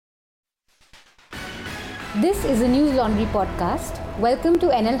This is a News Laundry podcast. Welcome to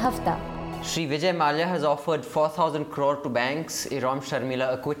NL Hafta. Shri Vijay Mallya has offered 4,000 crore to banks. Iram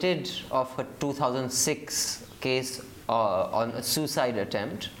Sharmila acquitted of a 2006 case on a suicide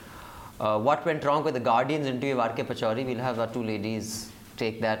attempt. What went wrong with the Guardian's interview of R.K. Pachauri? We'll have our two ladies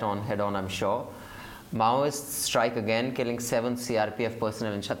take that on head on, I'm sure. Maoists strike again, killing 7 CRPF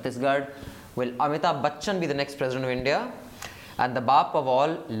personnel in Chhattisgarh. Will Amitabh Bachchan be the next president of India? And the Baap of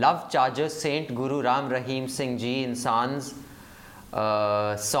all, love charges Saint Guru Ram Rahim Singh Ji Insan's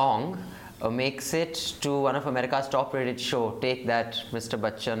song makes it to one of America's top rated show. Take that, Mr.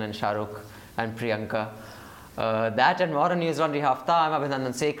 Bachchan and Shah Rukh and Priyanka. That and more on News Laundry Hafta. I'm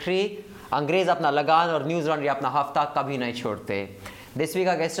Abhinandan Sekhri. Angrez apna lagan aur News Laundry apna hafta kabhi nahi chhodte. This week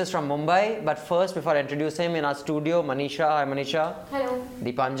our guest is from Mumbai, but first, before I introduce him, in our studio, Manisha. Hi Manisha. Hello.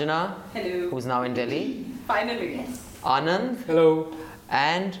 Deepanjana. Hello. Who's now in Delhi. Finally. Yes. Anand. Hello.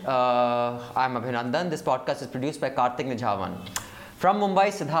 And I'm Abhinandan. This podcast is produced by Karthik Nijhawan. From Mumbai,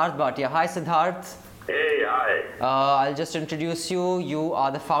 Siddharth Bhatia. Hi Siddharth. Hey, hi. I'll just introduce you. You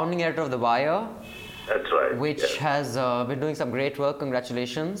are the founding editor of The Wire. That's right. Which has been doing some great work.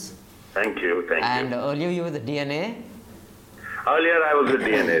 Congratulations. Thank you. And earlier you were the DNA. Earlier I was with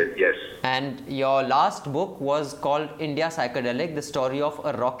DNA, yes. And your last book was called India Psychedelic, the story of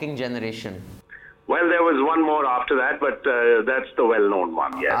a rocking generation. Well, there was one more after that, but that's the well-known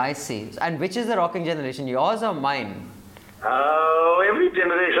one, yes. I see. And which is the rocking generation, yours or mine? Every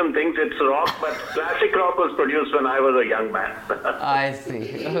generation thinks it's rock, but classic rock was produced when I was a young man. I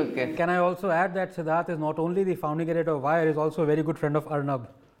see. Okay. Can I also add that Siddharth is not only the founding editor of Wire, is also a very good friend of Arnab.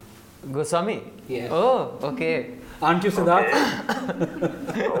 Goswami? Yes. Oh, okay. Aren't you, Siddharth?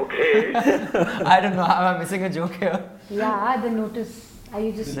 Okay. I don't know. Am I missing a joke here? Yeah, the notice. Are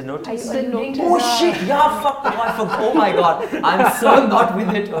you just... The notice? Are you alluding to Oh the- shit! Yeah, fuck! Oh, I forgot. Oh my god! I'm so not with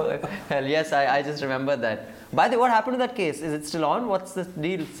it. Oh, hell yes, I just remembered that. By the way, what happened to that case? Is it still on? What's the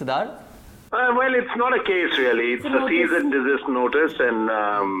deal, Siddharth? Well, it's not a case really. It's a cease and desist notice, and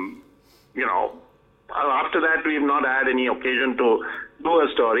after that we've not had any occasion to do a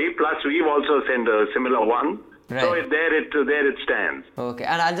story. Plus, we've also sent a similar one. Right. So there it stands. Okay,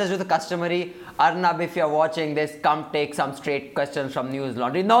 and I'll just do the customary. Arnab, if you're watching this, come take some straight questions from News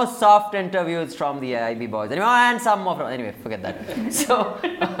Laundry. No soft interviews from the IB boys. Anyway, and some more from... Anyway, forget that.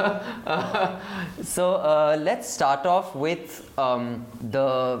 So let's start off with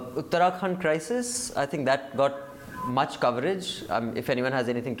the Uttarakhand crisis. I think that got much coverage. If anyone has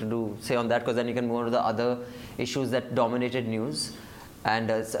anything to say on that, because then you can move on to the other issues that dominated news. And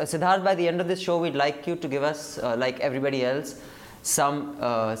Siddharth, by the end of this show, we'd like you to give us, like everybody else, some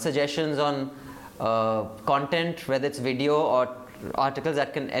suggestions on content, whether it's video or articles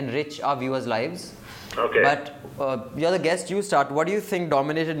that can enrich our viewers' lives. Okay. But you're the guest, you start. What do you think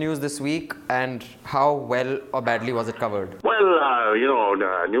dominated news this week, and how well or badly was it covered? Well,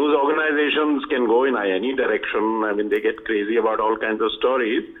 the news organizations can go in any direction. I mean, they get crazy about all kinds of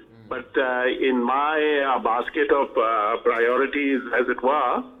stories. But in my basket of priorities, as it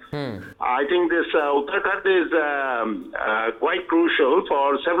were, I think this Uttarakhand is quite crucial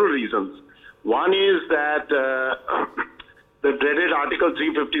for several reasons. One is that the dreaded Article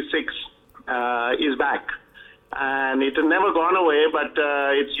 356 is back. And it had never gone away, but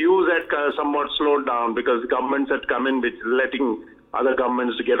its use had somewhat slowed down because governments had come in with letting other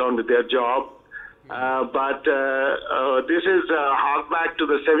governments to get on with their job. But this is hark back to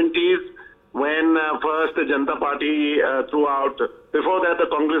the 70s when first the Janata Party threw out, before that the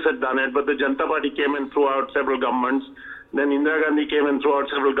Congress had done it, but the Janata Party came and threw out several governments. Then Indira Gandhi came and threw out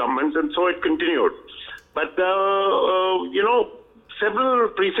several governments, and so it continued. But, several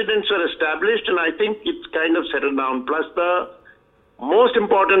precedents were established, and I think it's kind of settled down. Plus the most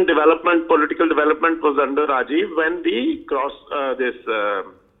important development, political development, was under Rajiv when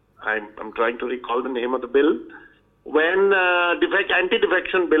I'm trying to recall the name of the bill, when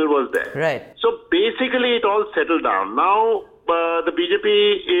anti-defection bill was there. Right. So basically it all settled down. Now the BJP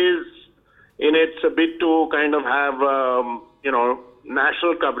is in its bid to kind of have,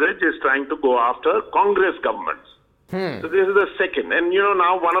 national coverage, is trying to go after Congress governments. So this is the second. And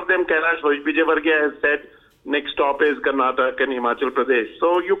now one of them, Kailash Vijayvargiya, has said next stop is Karnataka and Himachal Pradesh.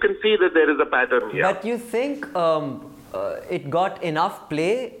 So you can see that there is a pattern here. But you think it got enough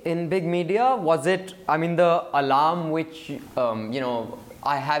play in big media? Was it, the alarm which,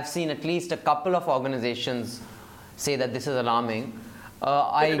 I have seen at least a couple of organizations say that this is alarming.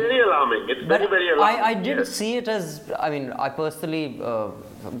 It's very alarming. It's very, very alarming. I didn't see it as, I personally,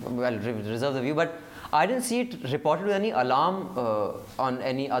 reserve the view, but I didn't see it reported with any alarm on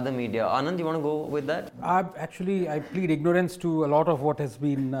any other media. Anand, you want to go with that? I plead ignorance to a lot of what has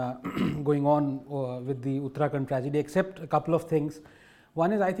been going on with the Uttarakhand tragedy, except a couple of things.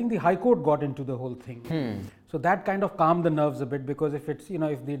 One is, I think the High Court got into the whole thing. So that kind of calmed the nerves a bit, because if it's,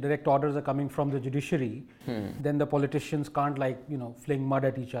 if the direct orders are coming from the judiciary, then the politicians can't fling mud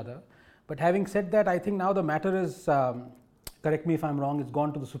at each other. But having said that, I think now the matter is, correct me if I'm wrong, it's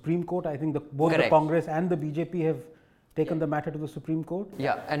gone to the Supreme Court. I think both the Congress and the BJP have taken the matter to the Supreme Court.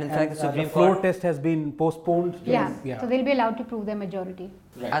 Yeah, and in fact the Supreme Court... the floor Court... test has been postponed. Yeah, so they'll be allowed to prove their majority.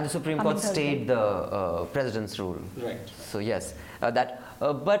 Right. And the Supreme Court stayed the President's rule. Right. So yes,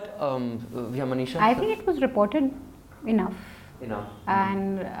 Manisha? I think it was reported enough.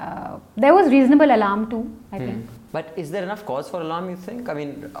 And there was reasonable alarm too, I think. But is there enough cause for alarm, you think? I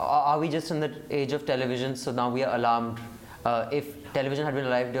mean, are we just in the age of television, so now we are alarmed? If television had been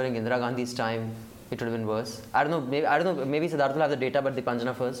alive during Indira Gandhi's time, it would have been worse. I don't know. Maybe Siddharth will have the data, but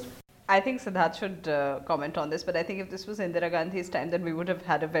Deepanjana first. I think Siddharth should comment on this, but I think if this was Indira Gandhi's time, then we would have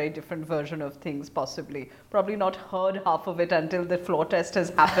had a very different version of things, possibly. Probably not heard half of it until the floor test has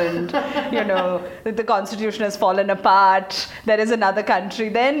happened, the constitution has fallen apart, there is another country,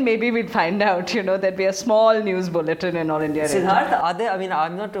 then maybe we'd find out, there'd be a small news bulletin in All India Radio. Siddharth, are there,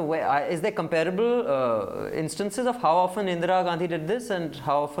 I'm not aware, is there comparable instances of how often Indira Gandhi did this and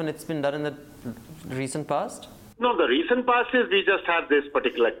how often it's been done in the recent past? No, the recent past is we just had this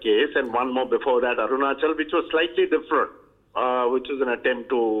particular case and one more before that, Arunachal, which was slightly different, which was an attempt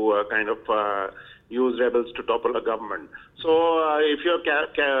to use rebels to topple a government. So if you're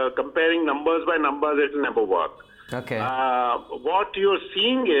comparing numbers by numbers, it will never work. Okay. What you're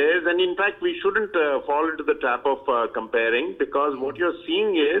seeing is, and in fact we shouldn't fall into the trap of comparing, because what you're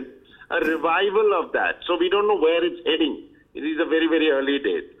seeing is a revival of that. So we don't know where it's heading. It is a very, very early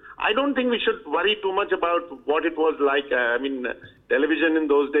days. I don't think we should worry too much about what it was like. Television in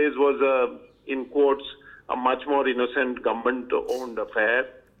those days was, in quotes, a much more innocent government-owned affair.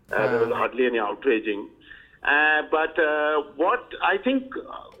 There was hardly any outraging. But what I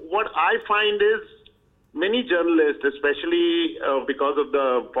find is many journalists, especially because of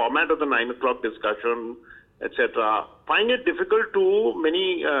the format of the 9 o'clock discussion, etc., find it difficult to,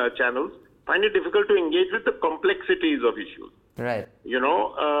 many channels, find it difficult to engage with the complexities of issues. Right.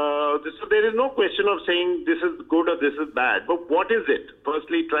 So there is no question of saying this is good or this is bad. But what is it?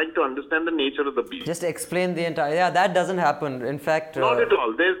 Firstly, trying to understand the nature of the beast. Just explain the entire... Yeah, that doesn't happen. In fact... Not at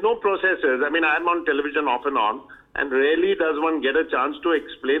all. There's no processes. I'm on television off and on, and rarely does one get a chance to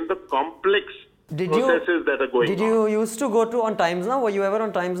explain the complex processes that are going on. Did you used to go to on Times Now? Were you ever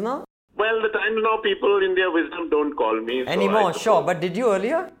on Times Now? Well, the Times Now people in their wisdom don't call me. Anymore, sure. But did you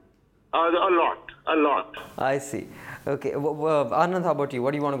earlier? A lot. I see. Okay, Anand, how about you?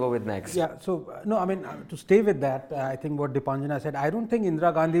 What do you want to go with next? Yeah, so to stay with that, I think what Deepanjana said, I don't think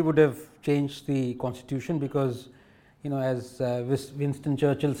Indira Gandhi would have changed the constitution because, as Winston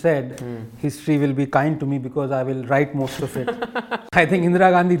Churchill said, history will be kind to me because I will write most of it. I think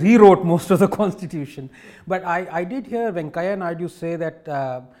Indira Gandhi rewrote most of the constitution. But I did hear Venkaiah Naidu say that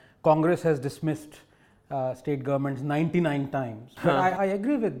Congress has dismissed state governments 99 times. But I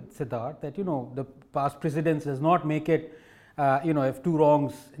agree with Siddharth that, the past precedence does not make it, if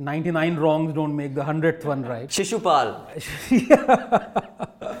 99 wrongs don't make the 100th one right. Shishupal.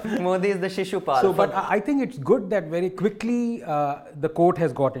 Modi is the Shishupal. So, but I think it's good that very quickly the court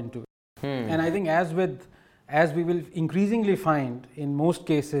has got into it. And I think as we will increasingly find in most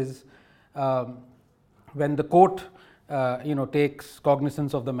cases, when the court, takes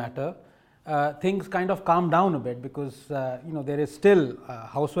cognizance of the matter, things kind of calm down a bit because there is still,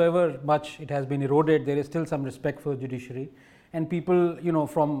 howsoever much it has been eroded, there is still some respect for judiciary, and people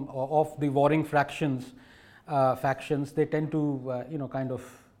from of the warring factions, they tend to kind of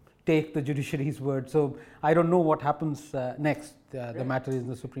take the judiciary's word. So I don't know what happens next. The matter is in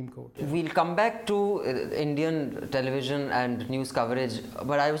the Supreme Court. We'll come back to Indian television and news coverage,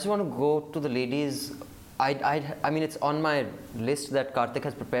 but I just want to go to the ladies. It's on my list that Karthik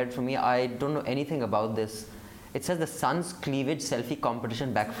has prepared for me. I don't know anything about this. It says the Sun's cleavage selfie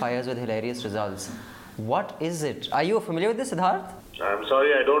competition backfires with hilarious results. What is it? Are you familiar with this, Siddharth? I'm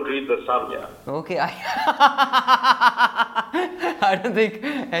sorry, I don't read the Sun, Okay. I don't think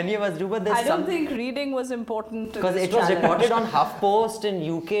any of us do, but I don't think reading was important. Because it was reported on HuffPost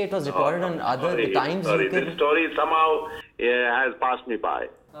in UK, it was reported on other Times UK. This story somehow has passed me by.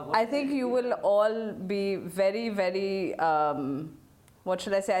 I think you will all be very, very, what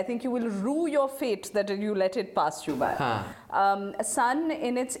should I say? I think you will rue your fate that you let it pass you by. Sun,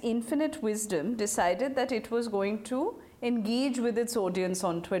 in its infinite wisdom, decided that it was going to engage with its audience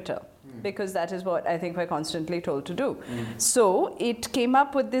on Twitter. because that is what I think we're constantly told to do. So it came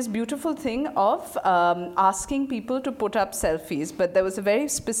up with this beautiful thing of asking people to put up selfies, but there was a very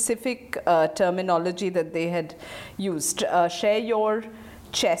specific terminology that they had used. Share your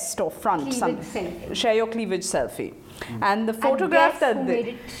chest or front, share your cleavage selfie. And the photograph that who they made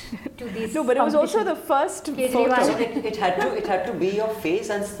it to this no, but it was also the first photo. It had to be your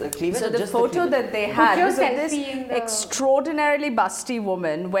face and cleavage. So the just photo the that they had was of selfie this in the- extraordinarily busty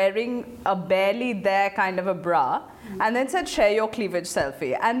woman wearing a barely there kind of a bra, and then said share your cleavage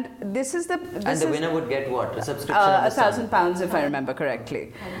selfie. And this is the and the winner would get what? A subscription of the Sun. £1,000 if I remember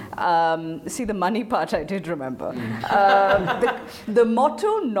correctly. See, the money part I did remember. The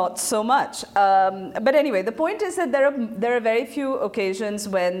motto, not so much. But anyway, the point is that there are very few occasions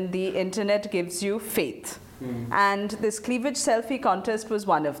when the internet gives you faith. And this cleavage selfie contest was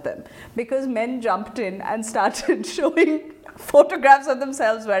one of them, because men jumped in and started showing photographs of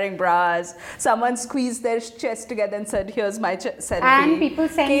themselves wearing bras. Someone squeezed their chest together and said, here's my selfie. And people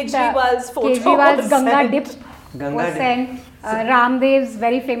sent Kejriwal's photo Kejriwal's was Ganga sent. dip Ganga was dip. sent. Ramdev's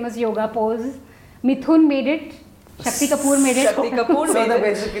very famous yoga pose. Mithun made it. Shakti Kapoor made it. Shakti Kapoor So made they it.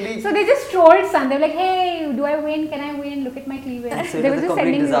 basically So they just trolled Sun. They were like, hey, do I win? Can I win? Look at my cleavage. So it They was were a just complete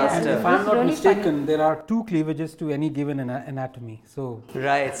sending me disaster. that. And It if was I'm not really mistaken, funny. there are 2 cleavages to any given anatomy. So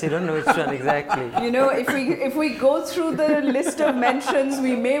right. So you don't know which one exactly. You know, if we go through the list of mentions,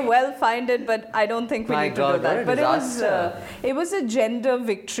 we may well find it, but I don't think we My need to God, do what a that. But disaster. it was a gender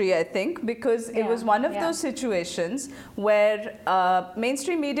victory, I think, because it was one of those situations where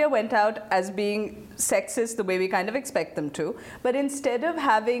mainstream media went out as being sexist the way we kind of expect them to, but instead of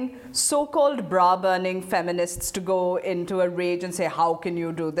having so-called bra-burning feminists to go into a rage and say, how can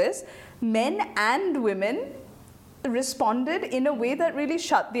you do this, men and women responded in a way that really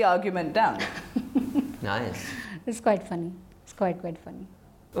shut the argument down. Nice. It's quite funny. It's quite funny.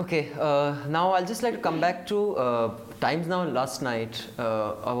 Okay, now I'll just like to come back to Times Now last night,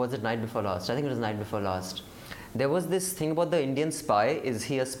 or was it night before last? I think it was night before last. There was this thing about the Indian spy. Is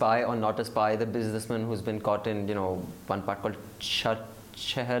he a spy or not a spy? The businessman who's been caught in, one part called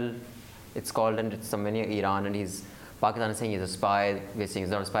Chehel, it's called, and it's somewhere near Iran, and Pakistan is saying he's a spy, we're saying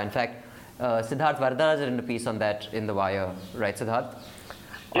he's not a spy. In fact, Siddharth Varadarajan written a piece on that in The Wire, right, Siddharth?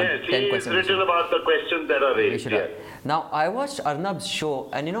 On Yes, 10 he is questions. written about the questions that are We raised. should Yes. have. Now, I watched Arnab's show,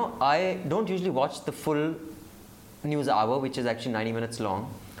 and I don't usually watch the full news hour, which is actually 90 minutes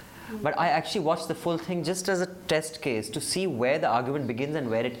long. But I actually watched the full thing just as a test case to see where the argument begins and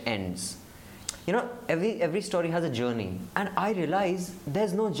where it ends. Every story has a journey, and I realized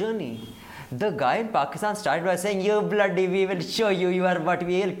there's no journey. The guy in Pakistan started by saying, "You bloody, we will show you, you are what,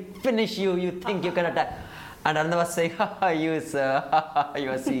 we'll finish you, you think you can attack." And Arnab was saying, you sir, you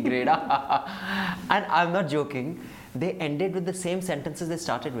are C grade. And I'm not joking. They ended with the same sentences they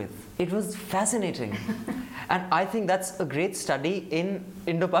started with. It was fascinating. And I think that's a great study in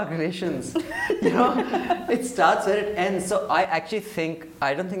Indo-Pak relations. It starts where it ends. So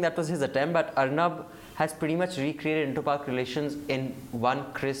I don't think that was his attempt, but Arnab has pretty much recreated Indo-Pak relations in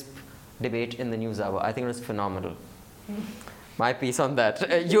one crisp debate in the news hour. I think it was phenomenal. My piece on that.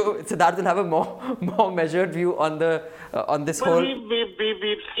 Siddharth will have a more measured view on this Well, whole.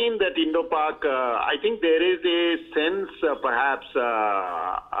 we've seen that Indo-Pak. I think there is a sense, perhaps,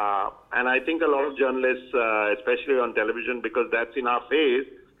 and I think a lot of journalists, especially on television, because that's in our face,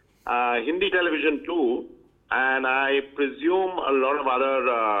 Hindi television too, and I presume a lot of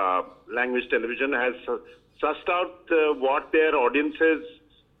other language television has sussed out what their audiences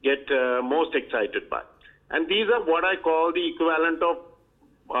get most excited by. And these are what I call the equivalent of,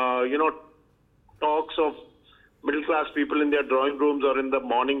 talks of middle-class people in their drawing rooms or in the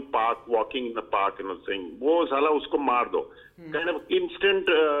morning park, walking in the park, saying, "Wo sala usko maar do." Kind of instant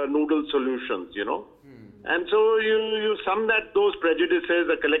noodle solutions, And so you sum those prejudices,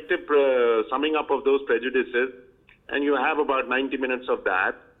 a collective summing up of those prejudices, and you have about 90 minutes of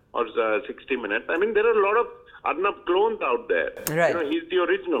that, or 60 minutes. I mean, there are a lot of Arnab clones out there. Right. He's the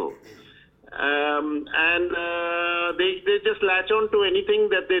original. They just latch on to anything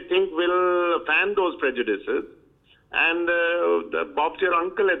that they think will fan those prejudices, and Bob's your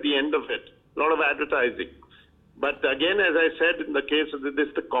uncle at the end of it. A lot of advertising. But again, as I said, in the case of this,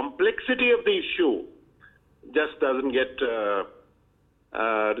 the complexity of the issue just doesn't get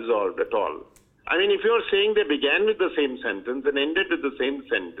resolved at all. I mean, if you're saying they began with the same sentence and ended with the same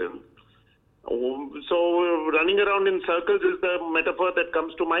sentence, so running around in circles is the metaphor that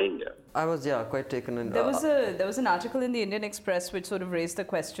comes to mind. I was quite taken in. There was an article in the Indian Express which sort of raised the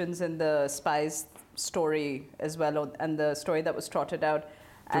questions in the spies story as well, and the story that was trotted out.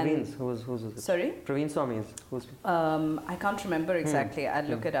 Praveen's, who's it? Sorry? Praveen Swami's. I can't remember exactly. I'll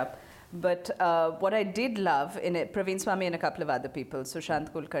look it up. But what I did love in it, Praveen Swami and a couple of other people,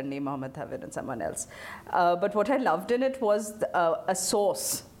 Sushant Kulkarni, Mohammad Thavir and someone else. But what I loved in it was a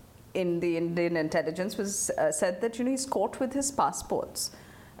source in the Indian intelligence was said that, he's caught with his passports.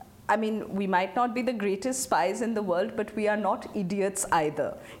 I mean, we might not be the greatest spies in the world, but we are not idiots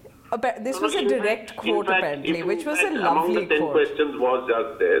either. This was a direct quote, apparently, which was a lovely quote. Among the 10 questions was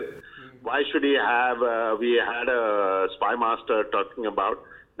just this. Why should he have, we had a spy master talking about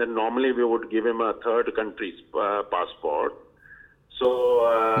that normally we would give him a third country's passport.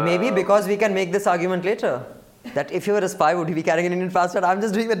 So... maybe because we can make this argument later. That if you were a spy, would you be carrying an Indian passport? I'm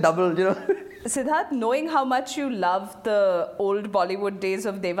just doing the double, Siddharth, knowing how much you love the old Bollywood days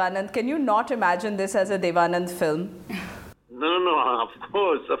of Devanand, can you not imagine this as a Devanand film? No,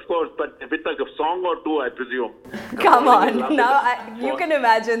 of course, but if it's like a song or two, I presume. Come on, now you can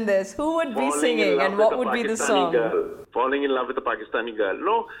imagine this. Who would be singing and what would be the song? Falling in love with a Pakistani girl.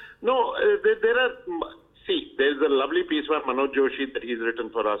 No, there are... See, there's a lovely piece by Manoj Joshi that he's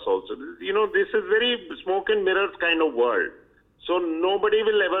written for us also. This is very smoke and mirrors kind of world. So nobody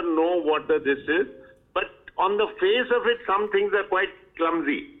will ever know what this is. But on the face of it, some things are quite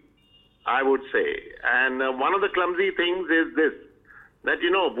clumsy, I would say. And one of the clumsy things is this, that,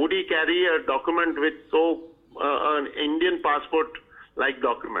 would he carry a document with an Indian passport-like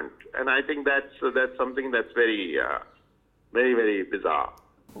document? And I think that's something that's very, very, very bizarre.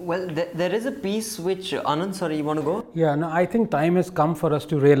 Well, there is a piece which, Anand, sorry, you want to go? Yeah, no, I think time has come for us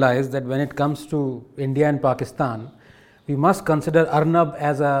to realize that when it comes to India and Pakistan, we must consider Arnab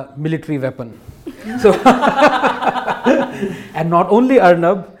as a military weapon. So, and not only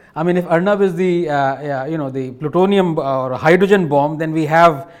Arnab. I mean, if Arnab is the plutonium or hydrogen bomb, then we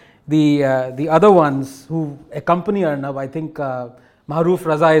have the other ones who accompany Arnab. I think Mahroof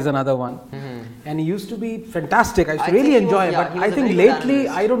Raza is another one, and he used to be fantastic. I used to really enjoy it, but I think lately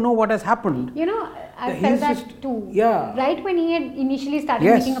I don't know what has happened. I felt that too. Yeah. Right when he had initially started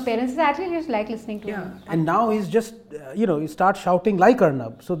making appearances, I actually just like listening to him. And now he's just, he starts shouting like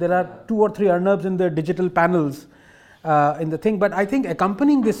Arnab. So there are 2 or 3 Arnabs in the digital panels in the thing. But I think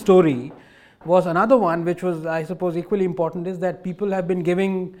accompanying this story was another one which was, I suppose, equally important, is that people have been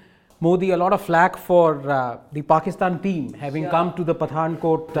giving Modi a lot of flack for the Pakistan team having come to the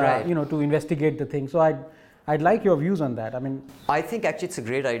Pathankot, to investigate the thing. So I'd like your views on that. I think actually it's a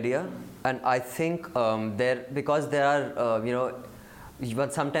great idea, and I think because there are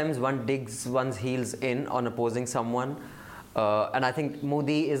sometimes one digs one's heels in on opposing someone, and I think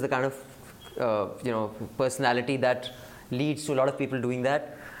Modi is the kind of personality that leads to a lot of people doing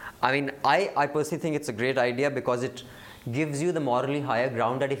that. I personally think it's a great idea because it gives you the morally higher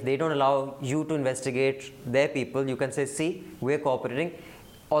ground that if they don't allow you to investigate their people, you can say, see, we're cooperating.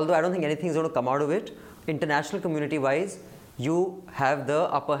 Although I don't think anything is going to come out of it, international community wise, you have the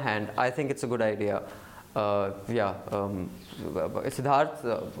upper hand. I think it's a good idea. Siddharth,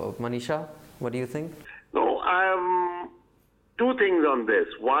 Manisha, what do you think? No, 2 things on this.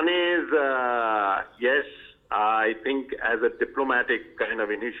 One is, yes, I think as a diplomatic kind of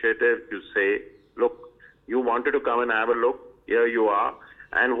initiative, you say, look, you wanted to come and have a look, here you are,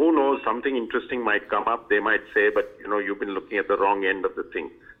 and who knows, something interesting might come up. They might say, but you've been looking at the wrong end of the thing.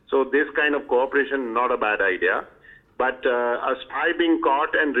 So this kind of cooperation, not a bad idea. But a spy being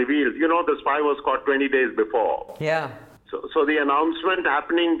caught and revealed, the spy was caught 20 days before. Yeah. So the announcement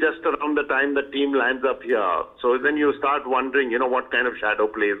happening just around the time the team lands up here. So then you start wondering, what kind of shadow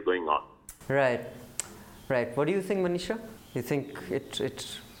play is going on. Right. What do you think, Manisha? You think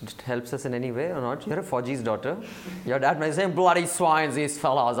it helps us in any way or not? You're a Fauji's daughter. Your dad might say, bloody swines, these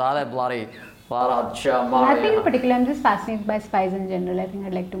fellas, are they bloody? Nothing in particular. I'm just fascinated by spies in general. I think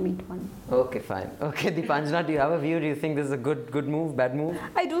I'd like to meet one. Okay, fine. Okay, Deepanjana, do you have a view? Do you think this is a good move, bad move?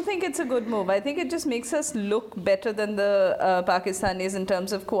 I do think it's a good move. I think it just makes us look better than the Pakistanis in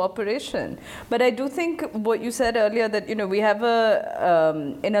terms of cooperation. But I do think what you said earlier, that we have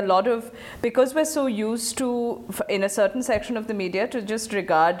in a lot of, because we're so used to, in a certain section of the media, to just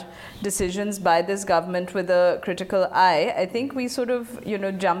regard decisions by this government with a critical eye. I think we sort of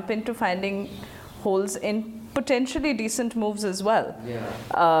jump into finding holes in potentially decent moves as well. Yeah.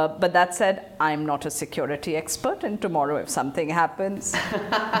 But that said, I'm not a security expert, and tomorrow if something happens,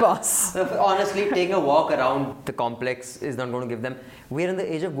 boss. Honestly, taking a walk around the complex is not going to give them. We're in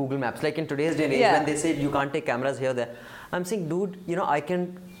the age of Google Maps. Like in today's day and age, when they say you can't take cameras here or there, I'm saying, dude, I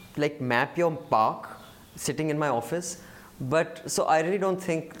can map your park sitting in my office. But so I really don't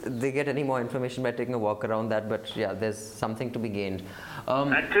think they get any more information by taking a walk around that. But yeah, there's something to be gained.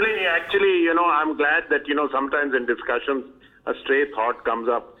 Actually, I'm glad that, sometimes in discussions, a stray thought comes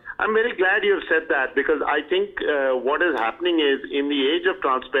up. I'm very glad you've said that, because I think what is happening is, in the age of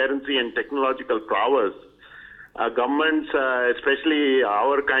transparency and technological prowess, governments, especially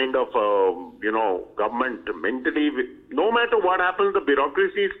our kind of, government, mentally, no matter what happens, the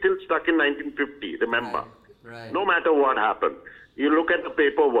bureaucracy is still stuck in 1950, remember. Right. No matter what happens. You look at the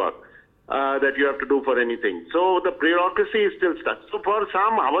paperwork that you have to do for anything. So the bureaucracy is still stuck. So for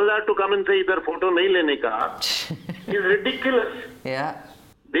some Havaldar to come and say, "Idhar photo nahi lene ka," is ridiculous. Yeah.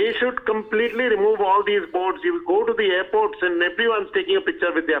 They should completely remove all these boards. You go to the airports and everyone's taking a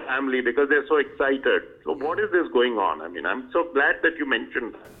picture with their family because they're so excited. So what is this going on? I mean, I'm so glad that you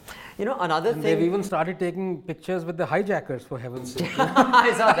mentioned that. You know, another And they've thing. even started taking pictures with the hijackers, for heaven's sake.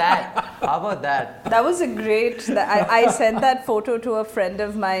 I saw that. How about that? That was a great. I sent that photo to a friend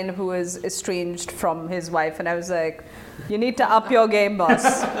of mine who is estranged from his wife, and I was like, "You need to up your game,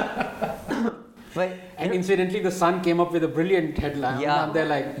 boss." But, And incidentally, the Sun came up with a brilliant headline. Yeah. And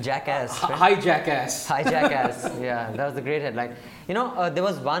they're like, Jackass. right? "Hi, jackass." Hi Jackass. Yeah, that was a great headline. You know, there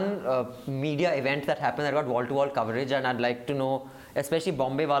was one media event that happened that got wall-to-wall coverage, and I'd like to know, especially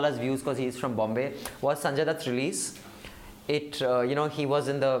Bombay Wala's views, because he's from Bombay, was Sanjay Dutt's release. He was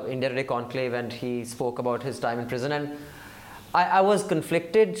in the India Today conclave and he spoke about his time in prison, and I was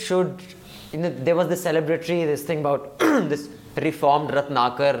conflicted. There was this thing about this reformed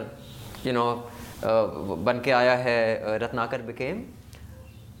Ratnakar, ban ke aaya hai, Ratnakar became,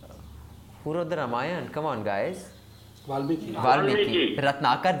 who wrote the Ramayana? Come on, guys. Valmiki. Valmiki.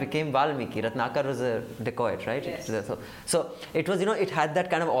 Ratnakar became Valmiki. Ratnakar was a dacoit, right? Yes. So it was, it had that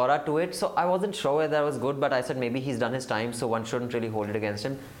kind of aura to it. So I wasn't sure whether that was good, but I said maybe he's done his time, so one shouldn't really hold it against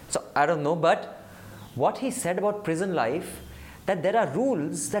him. So I don't know, but what he said about prison life, that there are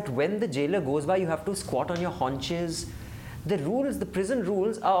rules that when the jailer goes by, you have to squat on your haunches. The prison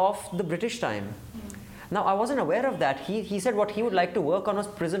rules are of the British time. Now, I wasn't aware of that. He said what he would like to work on was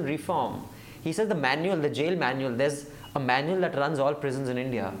prison reform. He says the jail manual, there's a manual that runs all prisons in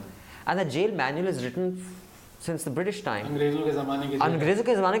India. And the jail manual is written since the British time. अंग्रेजों के ज़माने के jail. अंग्रेजों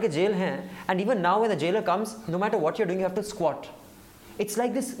के ज़माने के jail हैं. And even now when the jailer comes, no matter what you're doing, you have to squat. It's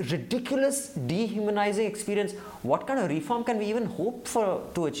like this ridiculous, dehumanizing experience. What kind of reform can we even hope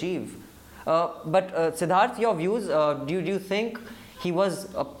to achieve? But Siddharth, your views, do you think he was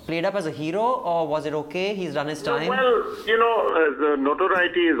played up as a hero, or was it okay? He's done his time? Well, the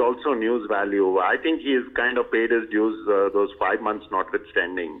notoriety is also news value. I think he's kind of paid his dues, those 5 months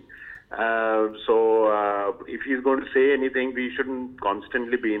notwithstanding. So if he's going to say anything, we shouldn't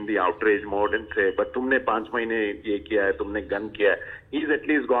constantly be in the outrage mode and say, but tumne 5 mahine ye kiya hai, tumne gun kiya hai. He's at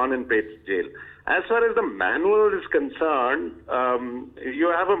least gone and paid jail. As far as the manual is concerned,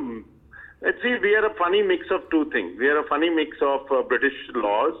 you have let's see, we are a funny mix of two things. We are a funny mix of British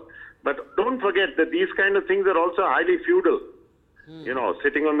laws, but don't forget that these kind of things are also highly feudal.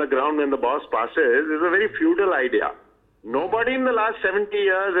 Sitting on the ground when the boss passes is a very feudal idea. Nobody in the last 70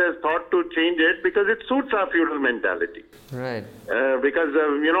 years has thought to change it because it suits our feudal mentality. Right. Because,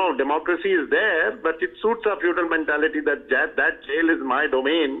 democracy is there, but it suits our feudal mentality that jail is my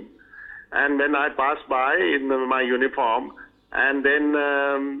domain. And when I pass by in my uniform, and then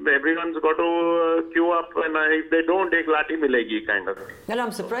everyone's got to queue up, and if they don't, ek lathi milegi kind of thing. Well,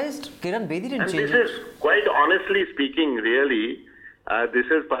 I'm surprised Kiran Bedi didn't And change this it. is, quite honestly speaking, really, this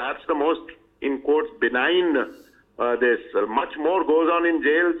is perhaps the most, in quotes, benign. This much more goes on in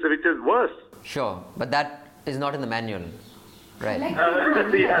jails, which is worse. Sure, but that is not in the manual. Right.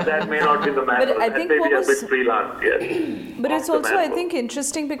 Yeah, that may not be the matter. I That think may what be a was- bit freelance, yes. But it's Off the also, I manual. think,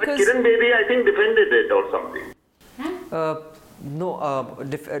 interesting But because Kiran Bedi, I think, defended it or something.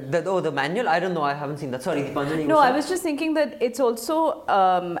 The manual, I don't know, I haven't seen that. Sorry, Deepanjali. no, I was just thinking that it's also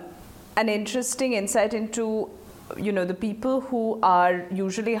an interesting insight into the people who are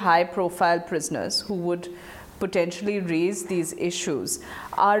usually high-profile prisoners who would potentially raise these issues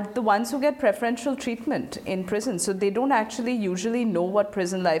are the ones who get preferential treatment in prison. So they don't actually usually know what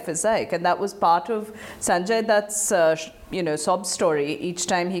prison life is like. And that was part of Sanjay Dutt's sob story each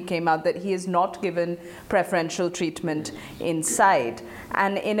time he came out, that he is not given preferential treatment inside.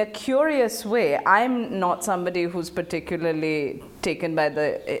 And in a curious way, I'm not somebody who's particularly taken by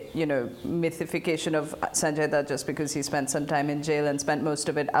the mythification of Sanjay Dutt just because he spent some time in jail and spent most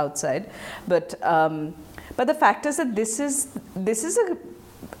of it outside. But the fact is that this is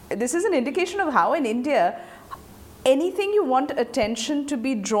an indication of how in India, anything you want attention to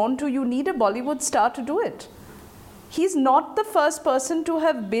be drawn to, you need a Bollywood star to do it. He's not the first person to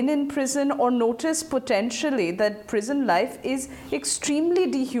have been in prison or notice potentially that prison life is extremely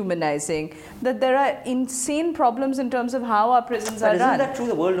dehumanizing, that there are insane problems in terms of how our prisons But are isn't run. that true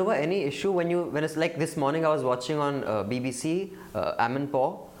the world over? Any issue when it's like this morning I was watching on BBC,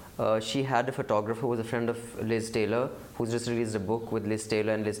 Amanpour, she had a photographer who was a friend of Liz Taylor, who's just released a book with Liz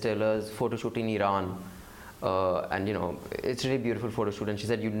Taylor and Liz Taylor's photo shoot in Iran. And it's a really beautiful photo shoot, and she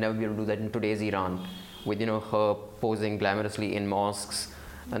said you'd never be able to do that in today's Iran with her posing glamorously in mosques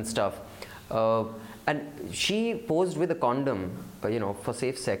and stuff. And she posed with a condom, for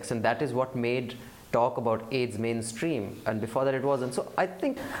safe sex, and that is what made talk about AIDS mainstream, and before that it wasn't. So I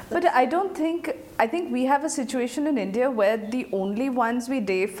think I think we have a situation in India where the only ones we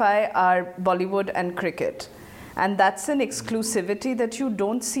deify are Bollywood and cricket, and that's an exclusivity that you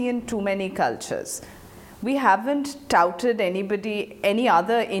don't see in too many cultures. We haven't touted anybody, any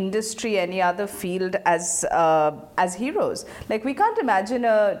other industry, any other field as heroes. Like, we can't imagine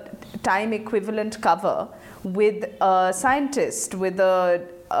a Time equivalent cover with a scientist, with a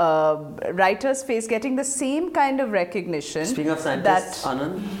writer's face getting the same kind of recognition. Speaking of scientists,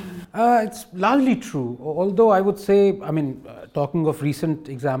 Anand? It's largely true, although I would say, talking of recent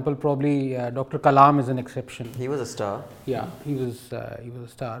example, probably Dr. Kalam is an exception. He was a star. Yeah, he was a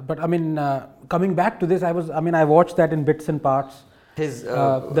star. But coming back to this, I watched that in bits and parts. His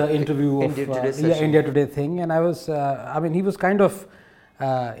the interview India of Today India Today thing, and I was, he was kind of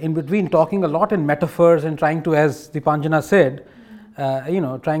in between talking a lot in metaphors and trying to, as Deepanjana said,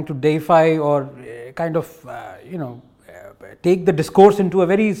 trying to deify or take the discourse into a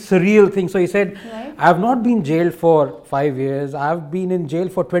very surreal thing. So he said, right. I have not been jailed for 5 years, I have been in jail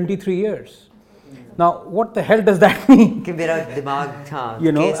for 23 years. Now, what the hell does that mean? Case chala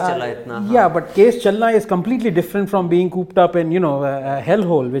itna, yeah, but case chalna is completely different from being cooped up in, a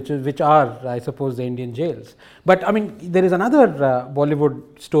hellhole, which are, I suppose, the Indian jails. But there is another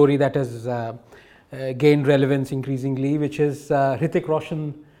Bollywood story that has gained relevance increasingly, which is Hrithik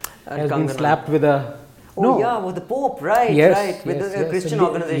Roshan has been slapped with a... with the Pope, right? Yes, right. With yes, the Christian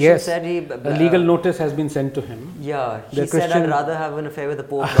organization yes. said he... a legal notice has been sent to him. Yeah, he said, I'd rather have an affair with the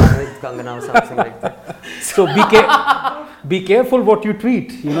Pope than with Kangana or something like that. So be careful what you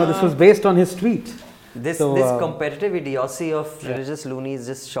tweet. This was based on his tweet. This competitive idiocy of religious loonies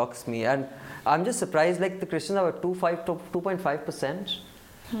just shocks me. And I'm just surprised, like, the Christians are 2.5%.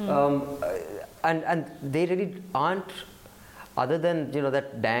 And they really aren't, other than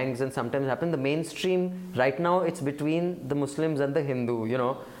that dangs and sometimes happen, the mainstream right now, it's between the Muslims and the Hindu.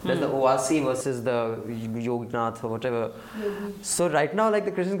 There's the Oasi versus the Yoginath or whatever. So right now, like,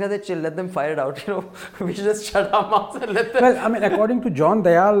 the Christians can say, chill, let them fire it out. We should just shut our mouths and let them. Well, according to John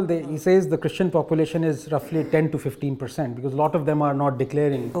Dayal, he says the Christian population is roughly 10 to 15% because a lot of them are not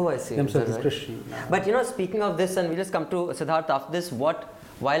declaring themselves as Christian. But speaking of this, and we just come to Siddharth after this,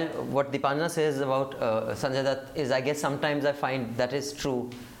 while what Deepanjana says about Sanjay Dutt is, I guess sometimes I find that is true,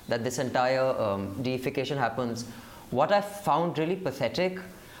 that this entire deification happens. What I found really pathetic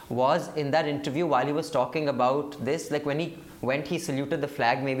was in that interview while he was talking about this, like when he went, he saluted the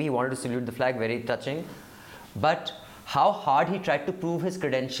flag, maybe he wanted to salute the flag, very touching. But how hard he tried to prove his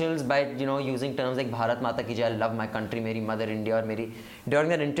credentials by, using terms like Bharat Mata Ki Jai, I love my country, Meri Mother India, or during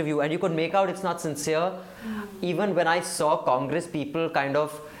that interview, and you could make out it's not sincere. Even when I saw Congress people kind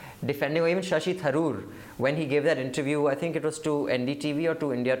of defending, or even Shashi Tharoor, when he gave that interview, I think it was to NDTV or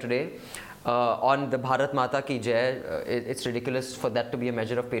to India Today, on the Bharat Mata Ki Jai, it's ridiculous for that to be a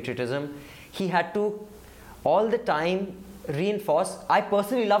measure of patriotism. He had to all the time reinforce, I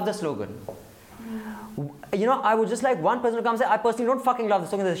personally love the slogan. I would just like one person to come and say, I personally don't fucking love the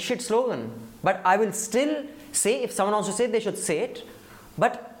slogan, it's a shit slogan. But I will still say, if someone wants to say it, they should say it.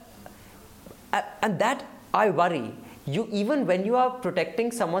 But, and that I worry. Even when you are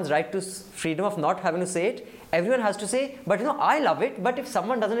protecting someone's right to freedom of not having to say it, everyone has to say, but I love it, but if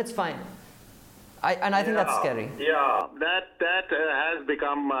someone doesn't, it's fine. I think that's scary. Yeah, that has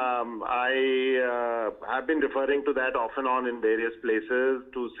become, I have been referring to that off and on in various places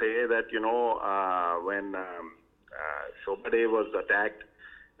to say that, when Shobha Dey was attacked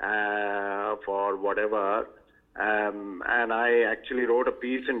for whatever, and I actually wrote a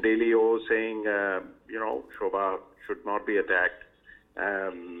piece in Daily O saying, Shobha should not be attacked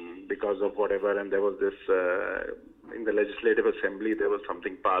because of whatever, and there was this, in the Legislative Assembly, there was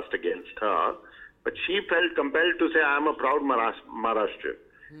something passed against her. But she felt compelled to say, I am a proud Maharashtrian.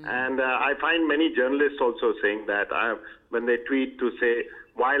 And I find many journalists also saying that when they tweet to say,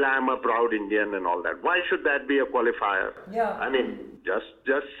 while I am a proud Indian and all that. Why should that be a qualifier? Yeah.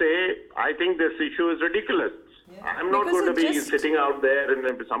 Just say, I think this issue is ridiculous. Yeah. I'm not going to be sitting out there and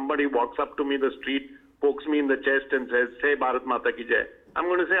if somebody walks up to me in the street, pokes me in the chest and says, say Bharat Mata Ki Jai. I'm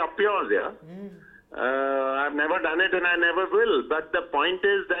going to say, up yours, yeah. I've never done it and I never will. But the point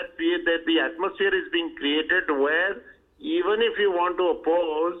is that the atmosphere is being created where even if you want to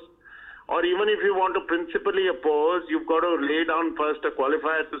oppose or even if you want to principally oppose, you've got to lay down first a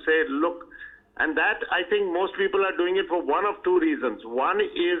qualifier to say, look, and that I think most people are doing it for one of two reasons. One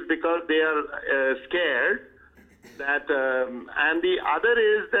is because they are scared that, and the other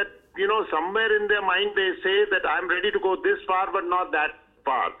is that, somewhere in their mind they say that I'm ready to go this far but not that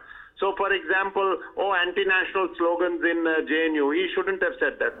far. So, for example, anti-national slogans in JNU, he shouldn't have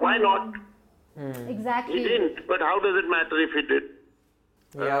said that. Why not? Exactly. He didn't, but how does it matter if he did?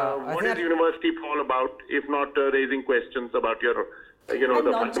 What is university all about if not raising questions about your, and the not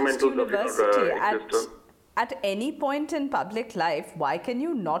just fundamentals of university, your existence? at any point in public life, why can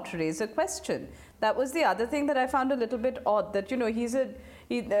you not raise a question? That was the other thing that I found a little bit odd, that,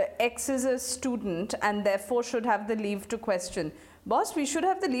 X is a student and therefore should have the leave to question. Boss, we should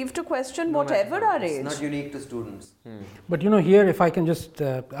have the leave to question whatever our age. It's not unique to students. But here, if I can just,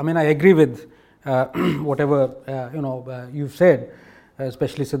 I agree with whatever you've said,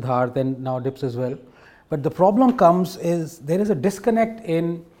 especially Siddharth and now Dips as well. But the problem comes is there is a disconnect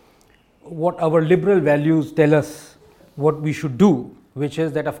in what our liberal values tell us what we should do, which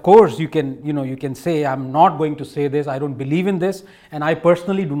is that of course you can say I'm not going to say this, I don't believe in this, and I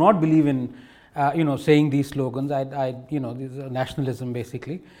personally do not believe in saying these slogans. This is nationalism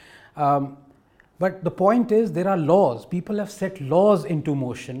basically. But the point is there are laws. People have set laws into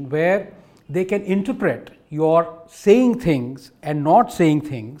motion where they can interpret your saying things and not saying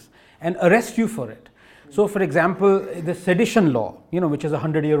things and arrest you for it. So, for example, the sedition law, which is a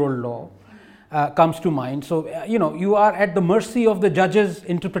 100-year-old law, comes to mind. So, you are at the mercy of the judge's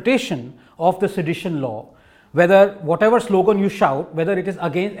interpretation of the sedition law, whether whatever slogan you shout, whether it is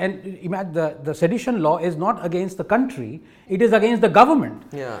against, and imagine the sedition law is not against the country, it is against the government.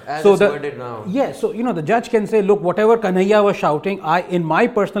 Yeah, as so it's worded now. Yeah, so the judge can say, look, whatever Kanhaiya was shouting, in my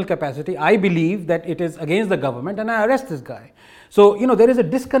personal capacity, I believe that it is against the government and I arrest this guy. So, there is a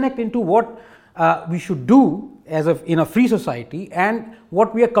disconnect into what we should do in a free society and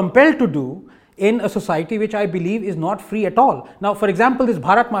what we are compelled to do in a society which I believe is not free at all. Now, for example, this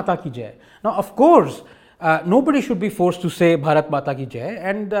Bharat Mata Ki Jai. Now, of course, nobody should be forced to say Bharat Mata Ki Jai,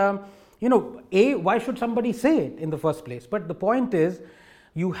 and why should somebody say it in the first place? But the point is,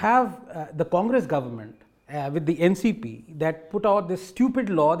 you have the Congress government with the NCP that put out this stupid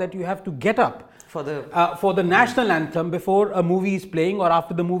law that you have to get up for the national anthem before a movie is playing or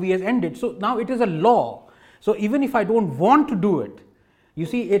after the movie has ended. So now it is a law. So even if I don't want to do it, you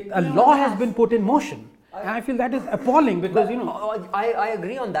see, a law has been put in motion. And I feel that is appalling because, I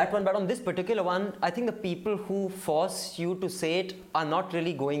agree on that one, but on this particular one, I think the people who force you to say it are not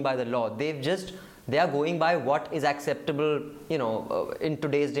really going by the law. They are going by what is acceptable, in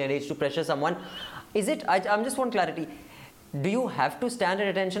today's day and age to pressure someone. Is it, I'm just want clarity. Do you have to stand at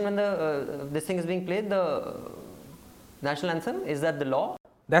attention when this thing is being played, the national anthem? Is that the law?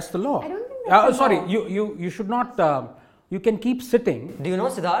 That's the law. I don't think that's the law. You should not, you can keep sitting. Do you know,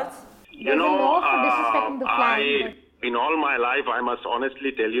 Siddharth? There's a law for disrespecting the flag. In all my life, I must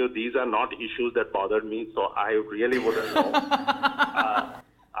honestly tell you, these are not issues that bothered me, so I really wouldn't know.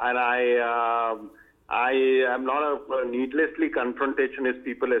 And I am not a needlessly confrontationist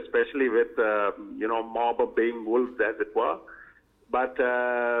people, especially with, mob of baying wolves, as it were. But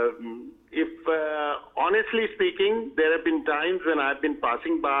if, honestly speaking, there have been times when I've been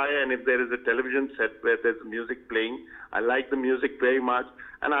passing by, and if there is a television set where there's music playing, I like the music very much,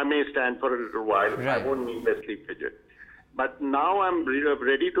 and I may stand for a little while. Right. I won't needlessly fidget. But now I'm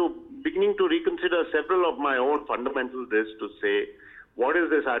beginning to reconsider several of my own fundamental risks to say, what is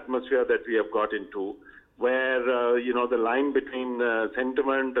this atmosphere that we have got into, where, the line between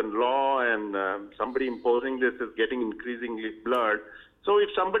sentiment and law and somebody imposing this is getting increasingly blurred. So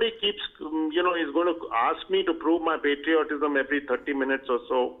if somebody keeps, is going to ask me to prove my patriotism every 30 minutes or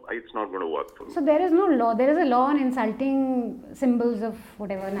so, it's not going to work for me. So there is no law. There is a law on insulting symbols of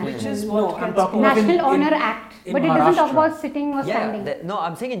whatever national. Which is what I'm talking National Honor Act. But it doesn't talk about sitting or standing. No,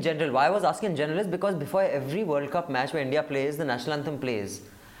 I'm saying in general. Why I was asking in general is because before every World Cup match where India plays, the national anthem plays.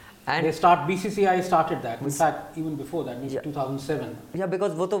 And BCCI started that. In fact, even before that, maybe 2007. Yeah,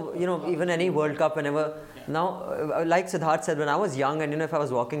 because even any World Cup, whenever now, like Siddharth said, when I was young, and if I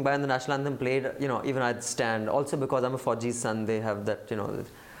was walking by and the national anthem played, even I'd stand. Also because I'm a Fauji's son, they have that,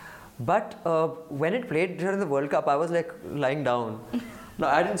 But when it played during the World Cup, I was like lying down. No,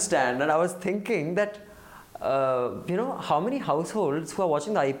 I didn't stand, and I was thinking that, how many households who are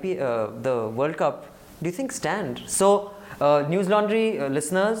watching the World Cup do you think stand? So. News Laundry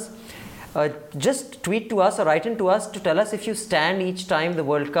listeners, just tweet to us or write in to us to tell us if you stand each time the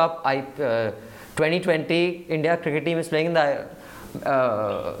World Cup 2020 India cricket team is playing in the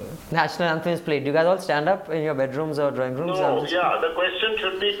national anthem is played, do you guys all stand up in your bedrooms or drawing rooms? No, yeah, the question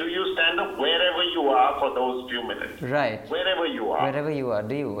should be, do you stand up wherever you are for those few minutes? Right. Wherever you are. Wherever you are,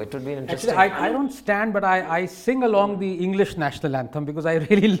 do you? It would be interesting. Actually, I don't stand, but I sing along the English national anthem because I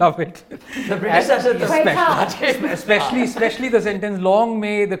really love it. The British national anthem. Quite hard. Especially the sentence, "Long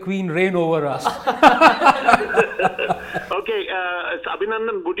may the Queen reign over us." Okay,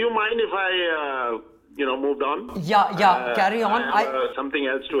 Abhinandan, would you mind if I, moved on? Yeah, carry on. I have something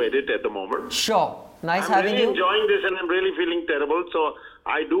else to edit at the moment. Sure. Nice I'm having really you. enjoying this and I'm really feeling terrible. So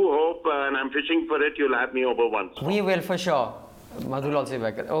I do hope, and I'm fishing for it, you'll have me over once more. We will for sure. Madhu will also be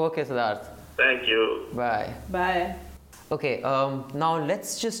back. Oh, okay, Siddharth. Thank you. Bye. Bye. Okay, now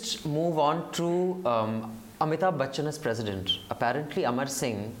let's just move on to Amitabh Bachchan as president. Apparently, Amar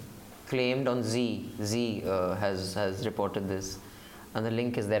Singh claimed on Z has reported this, and the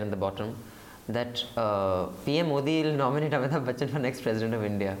link is there in the bottom, that PM Modi will nominate Amitabh Bachchan for next president of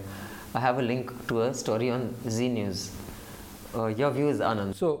India. I have a link to a story on Z News. Your view is,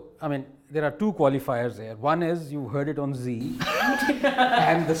 Anand. So, I mean, there are two qualifiers there. One is you heard it on Z,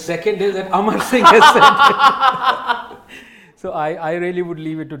 and the second is that Amar Singh has said it. So, I really would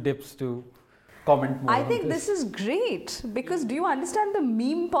leave it to Dips to comment more. I think this is great because do you understand the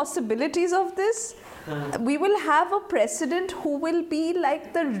meme possibilities of this? We will have a president who will be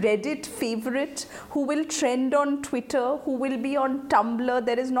like the Reddit favorite, who will trend on Twitter, who will be on Tumblr.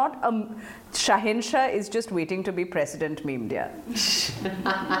 There is not a Shahenshah is just waiting to be president memed, yeah.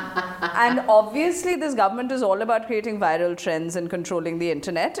 And obviously this government is all about creating viral trends and controlling the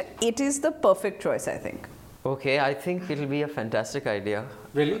internet. It is the perfect choice, I think. Okay, I think it'll be a fantastic idea.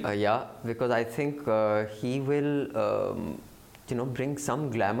 Really? Yeah, because I think he will, bring some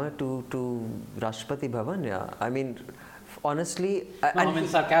glamour to Rashtrapati Bhavan. Yeah, I mean, honestly,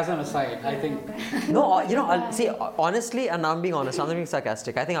 sarcasm aside, I think. No, see, honestly, and I'm being honest, I'm not being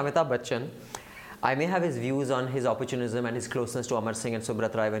sarcastic. I think Amitabh Bachchan, I may have his views on his opportunism and his closeness to Amar Singh and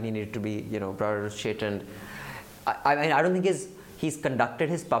Subrat Rai when he needed to be, brought out of shit. And I mean, I don't think he's conducted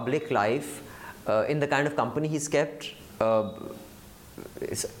his public life in the kind of company he's kept.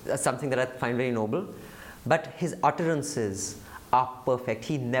 It's something that I find very noble. But his utterances are perfect.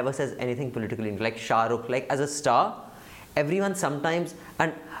 He never says anything politically, like Shah Rukh, like as a star. Everyone sometimes,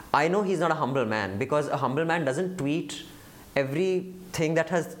 and I know he's not a humble man because a humble man doesn't tweet everything that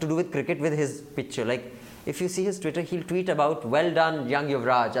has to do with cricket with his picture. Like if you see his Twitter, he'll tweet about "well done, young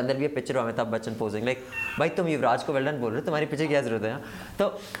Yuvraj," and there'll be a picture of Amitabh Bachchan posing. Like, "Bhai, tum Yuvraj ko well done bol rahe ho, tumhari picture ki kya zarurat hai?"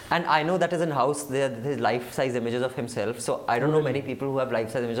 So, and I know that is in house. There are his life-size images of himself. So I don't know many people who have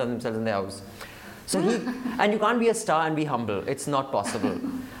life-size images of themselves in their house. So and you can't be a star and be humble. It's not possible.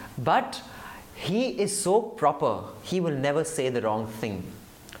 But he is so proper. He will never say the wrong thing.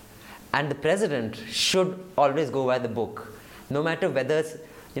 And the president should always go by the book. No matter whether it's,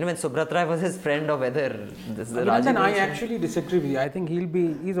 when Subrat Rai was his friend or whether this is the Rajiv. I actually disagree with you. I think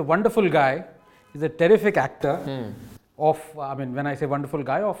he's a wonderful guy. He's a terrific actor. When I say wonderful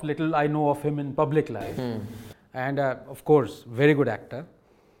guy, of little I know of him in public life. And of course, very good actor.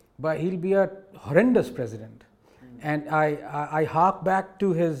 But he'll be a horrendous president. And I hark back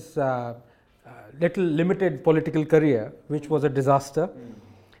to his little limited political career, which was a disaster.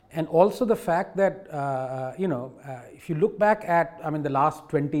 And also the fact that, if you look back at, the last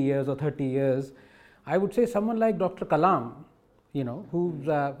 20 years or 30 years, I would say someone like Dr. Kalam,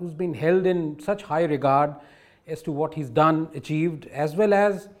 who's been held in such high regard as to what he's done, achieved, as well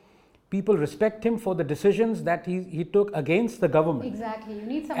as people respect him for the decisions that he took against the government. Exactly. You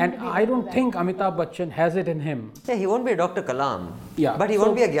need someone And to be I don't think Amitabh Bachchan has it in him. Yeah, he won't be a Dr. Kalam. Yeah. But he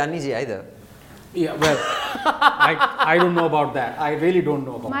won't be a Gyani ji either. Yeah, well, I don't know about that. I really don't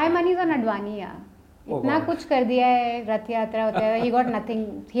know about My that. money is on Advani, yeah. Oh, इतना God. कुछ कर दिया है रथ यात्रा होता है. He got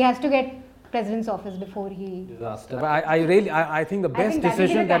nothing. He has to get president's office before he. Disaster. But I think the best think that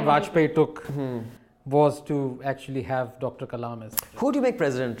decision is a that candidate. Vajpayee took was to actually have Dr. Kalam as. Who do you make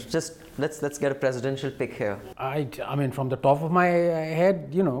president? Just let's get a presidential pick here. From the top of my head,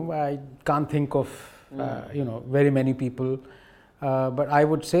 I can't think of, very many people. But I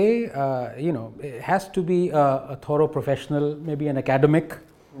would say, it has to be a thorough professional, maybe an academic,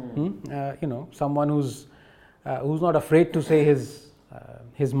 someone who's not afraid to say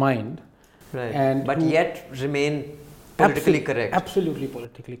his mind. Right. And but who- yet remain politically correct. Absolutely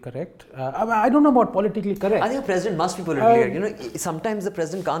politically correct. I don't know about politically correct. I think a president must be politically correct. Sometimes the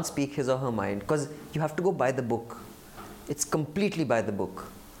president can't speak his or her mind because you have to go by the book. It's completely by the book.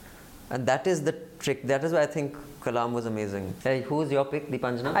 And that is the trick. That is why I think Kalam was amazing. Hey, who's your pick,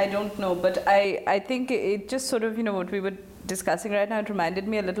 Deepanjana? I don't know, but I think it just sort of, what we were discussing right now, it reminded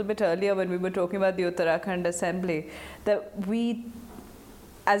me a little bit earlier when we were talking about the Uttarakhand Assembly, that we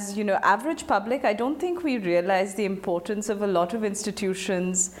as you know, average public, I don't think we realize the importance of a lot of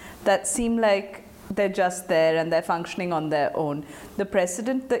institutions that seem like they're just there and they're functioning on their own. The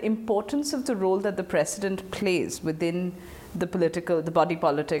president, the importance of the role that the president plays within the body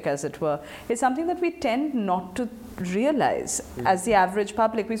politic, as it were, is something that we tend not to realize as the average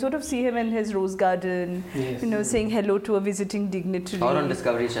public. We sort of see him in his rose garden, saying hello to a visiting dignitary. Or on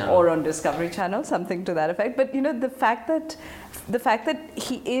Discovery Channel. Something to that effect. But the fact that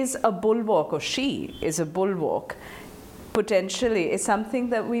he is a bulwark, or she is a bulwark, potentially, is something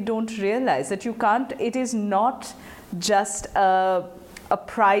that we don't realize. That you can't. It is not just a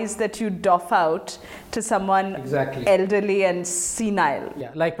prize that you doff out to someone elderly and senile.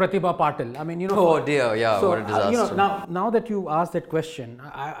 Yeah, like Pratibha Patil. I mean, Oh dear, yeah, what a disaster. Now that you asked that question,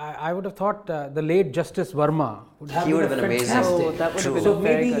 I would have thought the late Justice Verma would have been amazing. Oh, that would have been so a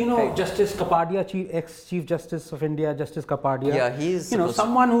very maybe good pick. Justice Kapadia, ex-Chief Justice of India, Justice Kapadia. Yeah, he's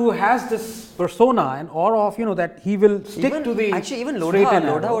someone who has this persona and aura of that he will stick to the actually even straight and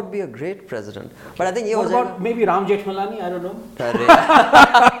Lodha narrow. would be a great president. But I think he What was about maybe Ram Jethmalani? I don't know.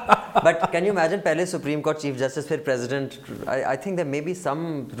 But can you imagine pehle Supreme Court Chief Justice फिर President? I think there may be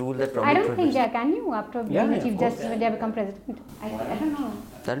some rule that probably I don't think, can you, after being a Chief of Justice of India, become President? I don't know.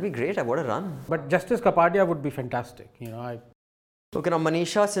 That'll be great. What a run. But Justice Kapadia would be fantastic. Okay, now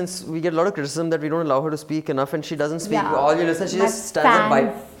Manisha, since we get a lot of criticism that we don't allow her to speak enough and she doesn't speak, Yeah. all you listen, she My just stands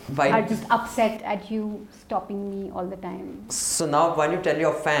up fans are just upset at you stopping me all the time. So now when you tell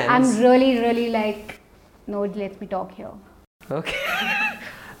your fans... I'm really, really like, no, it lets me talk here. Okay.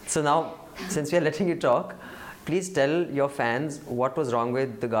 So now, since we are letting you talk, please tell your fans what was wrong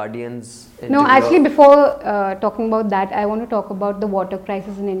with the Guardian's interview. No, actually, before talking about that, I want to talk about the water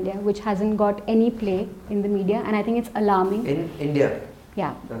crisis in India, which hasn't got any play in the media, and I think it's alarming. In India?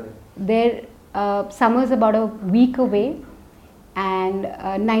 Yeah. Okay. Summer's about a week away, and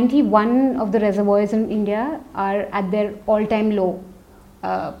 91 of the reservoirs in India are at their all-time low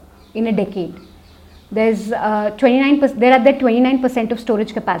in a decade. There's 29%. They're at that 29% of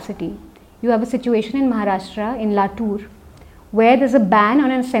storage capacity. You have a situation in Maharashtra, in Latur, where there's a ban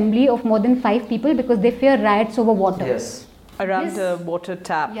on an assembly of more than 5 people because they fear riots over water. Yes. Around a water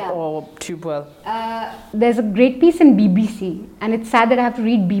tap or tube well. There's a great piece in BBC, and it's sad that I have to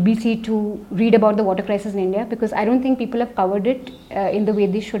read BBC to read about the water crisis in India, because I don't think people have covered it in the way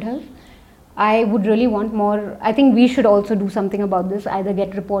they should have. I would really want more. I think we should also do something about this, either get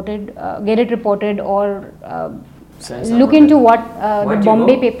it reported or look into what the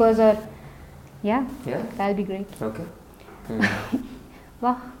Bombay papers are. Yeah, that'll be great. Okay.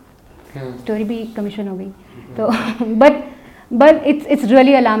 Wow, story bhi commission ho gayi. So, but it's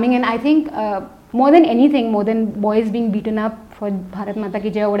really alarming, and I think more than anything, more than boys being beaten up for Bharat Mata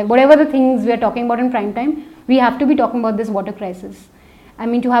Ki Jai, whatever the things we are talking about in prime time, we have to be talking about this water crisis. I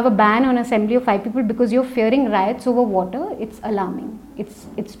mean, to have a ban on assembly of 5 people because you're fearing riots over water, it's alarming.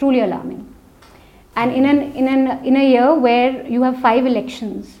 It's truly alarming. And in a year where you have 5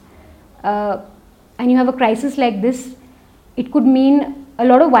 elections, and you have a crisis like this, it could mean a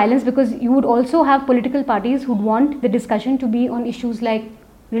lot of violence, because you would also have political parties who'd want the discussion to be on issues like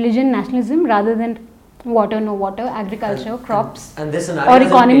religion, nationalism, rather than water, no water, agriculture, crops, and this or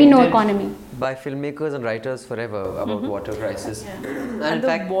economy, no economy. By filmmakers and writers forever about water crisis. And in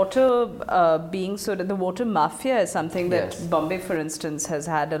fact, water being sort of the water mafia is something that Bombay, for instance, has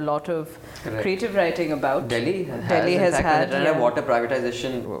had a lot of creative writing about. Delhi has had water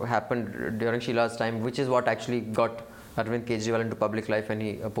privatization happened during Sheila's time, which is what actually got Arvind Kejriwal into public life, and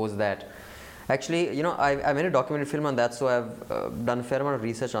he opposed that. Actually, I made a documentary film on that, so I've done a fair amount of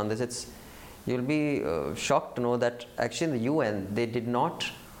research on this. You'll be shocked to know that actually in the UN they did not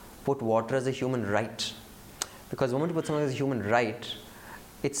put water as a human right, because the moment you put something as a human right,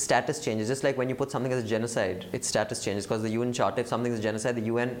 its status changes. Just like when you put something as a genocide, its status changes, because the UN Charter, if something is a genocide, the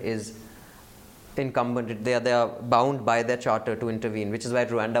UN is incumbent, they are bound by their charter to intervene, which is why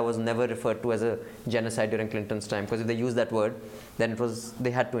Rwanda was never referred to as a genocide during Clinton's time, because if they used that word, then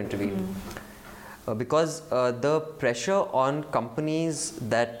they had to intervene. Because the pressure on companies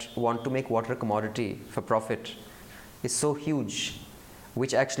that want to make water a commodity for profit is so huge,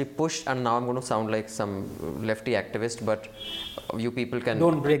 which actually pushed, and now I'm going to sound like some lefty activist, but you people can...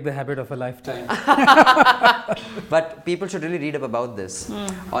 Don't break the habit of a lifetime. But people should really read up about this,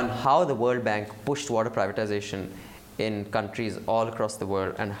 on how the World Bank pushed water privatization in countries all across the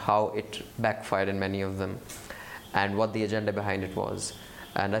world, and how it backfired in many of them, and what the agenda behind it was.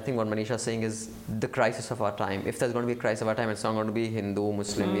 And I think what Manisha is saying is the crisis of our time. If there's going to be a crisis of our time, it's not going to be Hindu,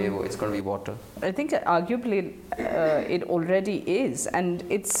 Muslim, it's going to be water. I think arguably it already is, and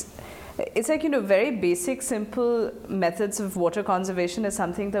it's it's like, very basic, simple methods of water conservation is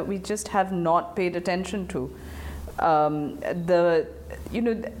something that we just have not paid attention to. I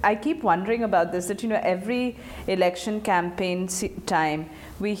keep wondering about this, that, every election campaign time,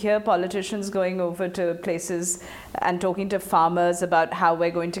 we hear politicians going over to places and talking to farmers about how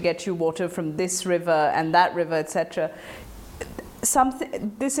we're going to get you water from this river and that river, etc.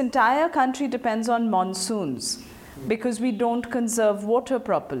 This entire country depends on monsoons because we don't conserve water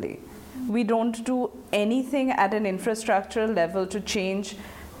properly. We don't do anything at an infrastructural level to change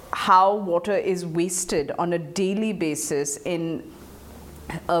how water is wasted on a daily basis in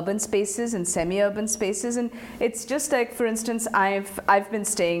urban spaces and semi-urban spaces. And it's just like, for instance, I've been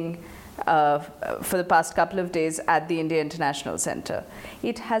staying for the past couple of days at the India International Center.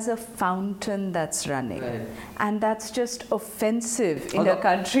 It has a fountain that's running, right. And that's just offensive in a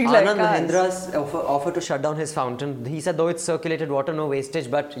country like ours. Anand Mahindra's offer to shut down his fountain. He said, though it's circulated water, no wastage,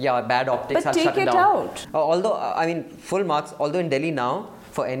 but yeah, bad optics, but I'll shut it down. out. Although, full marks, although in Delhi now,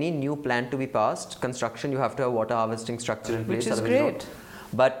 for any new plant to be passed, construction, you have to have water harvesting structure in place. Which is great.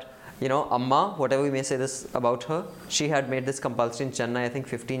 But, Amma, whatever we may say this about her, she had made this compulsory in Chennai, I think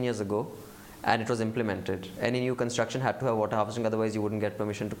 15 years ago, and it was implemented. Any new construction had to have water harvesting, otherwise you wouldn't get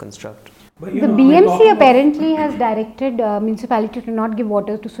permission to construct. But, the BMC apparently has directed municipality to not give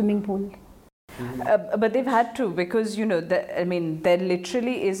water to swimming pools. But they've had to, because there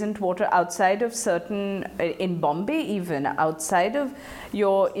literally isn't water outside of certain, in Bombay even, outside of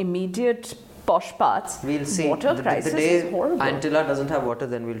your immediate posh parts. We'll see. Water crisis the day is horrible. Antilla doesn't have water,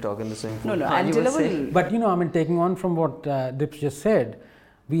 then we'll talk in the same pool. No, Antilla will. But taking on from what Dips just said,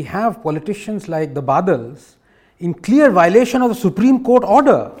 we have politicians like the Badals in clear violation of the Supreme Court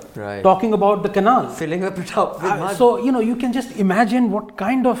order, right, talking about the canal. Filling up it up with mud. So, you can just imagine what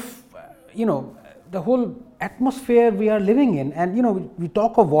kind of, the whole atmosphere we are living in. And, we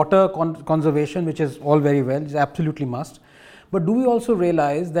talk of water conservation, which is all very well, it's absolutely must. But do we also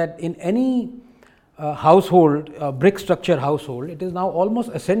realize that in any household, brick structure household, it is now almost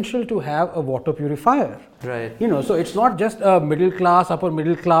essential to have a water purifier. Right. So it's not just a middle class, upper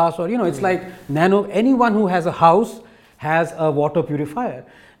middle class, or, it's like anyone who has a house has a water purifier.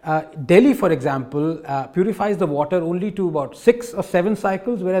 Delhi, for example, purifies the water only to about 6 or 7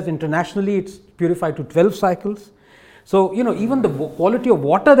 cycles, whereas internationally it's purified to 12 cycles. So, even the quality of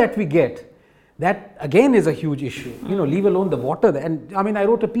water that we get, that again is a huge issue, leave alone the water. And I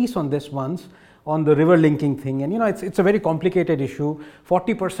wrote a piece on this once on the river linking thing, and it's a very complicated issue.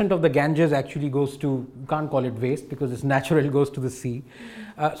 40% of the Ganges actually goes to, you can't call it waste because it's natural, it goes to the sea.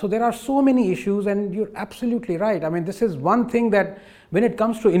 So there are so many issues, and you're absolutely right. This is one thing that when it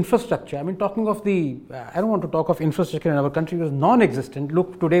comes to infrastructure, talking of I don't want to talk of infrastructure in our country, it was non-existent.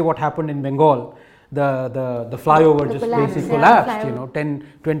 Look today what happened in Bengal. The flyover just basically collapsed, 10,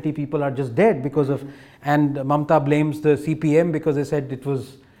 20 people are just dead because of, and Mamta blames the CPM because they said it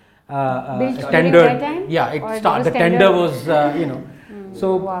was tendered. The tender was,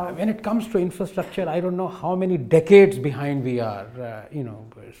 So wow. When it comes to infrastructure, I don't know how many decades behind we are,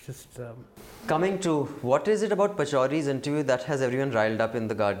 it's just... Coming to, what is it about Pachauri's interview that has everyone riled up in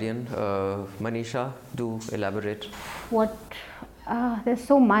The Guardian? Manisha, do elaborate. There's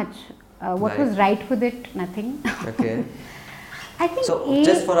so much. What was right with it? Nothing. Okay. I think so,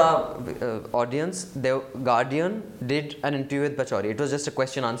 just for our audience, The Guardian did an interview with Pachauri. It was just a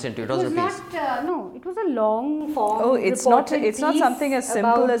question-answer interview. It was a piece. No, it was a long form. Oh, it's not something as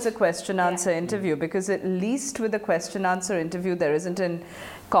simple as a question-answer interview, because at least with a question-answer interview, there isn't a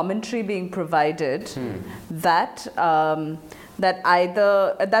commentary being provided that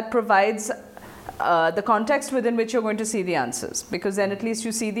provides the context within which you're going to see the answers, because then at least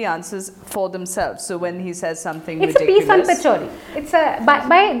you see the answers for themselves. So when he says something it's ridiculous, a piece on Pachauri. It's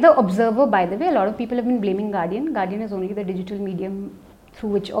by the Observer, by the way. A lot of people have been blaming Guardian. Guardian is only the digital medium through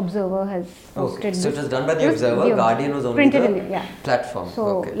which Observer has posted. Okay. So it was done by the Observer. Guardian was only the platform.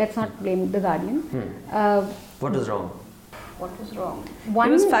 So let's not blame the Guardian. What was wrong? What was wrong?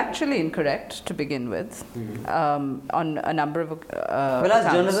 It was factually incorrect to begin with, on a number of well,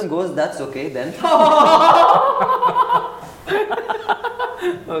 as journalism goes, that's okay then.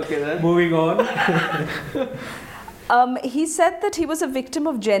 Okay then. Moving on. He said that he was a victim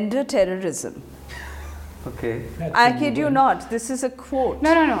of gender terrorism. Okay. I kid you not. This is a quote.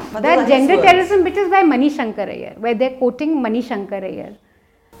 No. That gender terrorism bit is by Mani Shankar Iyer, where they're quoting Mani Shankar Iyer.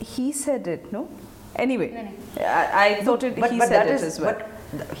 He said it, no? Anyway, I thought he said it as well.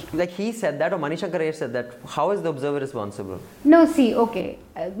 But like he said that, or Mani Shankar Iyer said that, how is the Observer responsible? No, see, okay.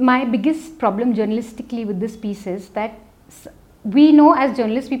 My biggest problem journalistically with this piece is that we know as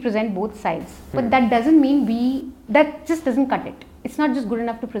journalists we present both sides, but that doesn't mean that just doesn't cut it. it's not just good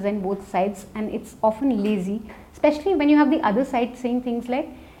enough to present both sides, and it's often lazy, especially when you have the other side saying things like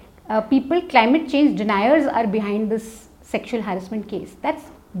climate change deniers are behind this sexual harassment case. That's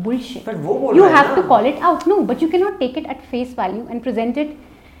bullshit. But wo you have to call it out. No, but you cannot take it at face value and present it.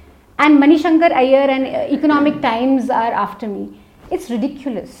 And Manishankar Iyer and Economic Times are after me. It's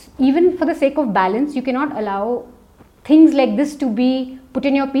ridiculous. Even for the sake of balance, you cannot allow things like this to be put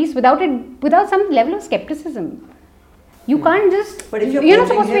in your piece without some level of skepticism. You can't just. But if you're not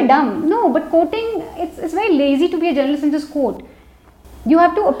supposed to be dumb. No, but quoting, it's very lazy to be a journalist and just quote. You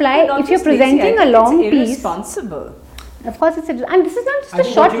have to apply. If you're presenting a long piece. Irresponsible. Of course, and this is not just I a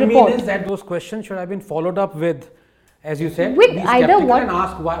think short what you report. mean is that those questions should have been followed up with, as you said, With be either skeptical what- and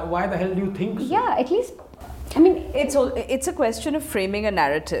ask why the hell do you think so? Yeah, at least. I mean, It's a question of framing a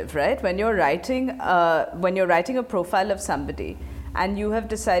narrative, right? When you're writing a profile of somebody, and you have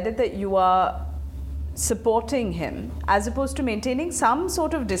decided that you are supporting him, as opposed to maintaining some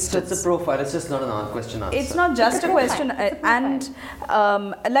sort of So distance. it's a profile, it's just not a question answer. It's not just It's a a question, profile. It's a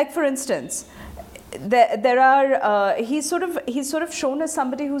and like for instance, there are he's sort of shown as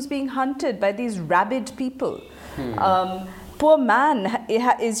somebody who's being hunted by these rabid people. Poor man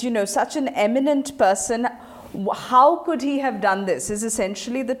is such an eminent person. How could he have done this? Is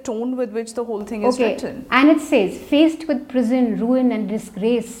essentially the tone with which the whole thing is written. And it says, faced with prison, ruin and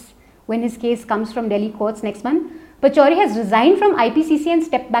disgrace when his case comes from Delhi courts next month, Pachauri has resigned from IPCC and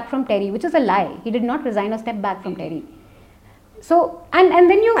stepped back from TERI, which is a lie. He did not resign or step back from TERI. So, and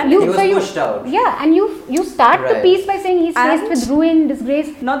then he was pushed out. Yeah, and you start the Right. piece by saying he's faced And with ruin,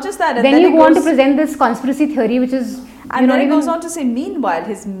 disgrace. Not just that, and Then you it go on to goes- present this conspiracy theory, which is And then it goes on to say, meanwhile,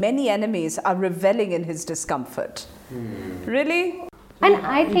 his many enemies are reveling in his discomfort. Really? And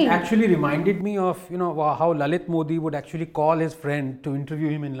I It think actually reminded me of how Lalit Modi would actually call his friend to interview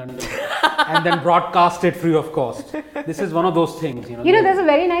him in London and then broadcast it free of cost. This is one of those things. there's a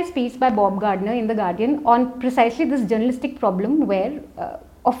very nice piece by Bob Gardner in The Guardian on precisely this journalistic problem where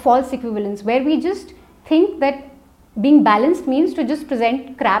of false equivalence, where we just think that being balanced means to just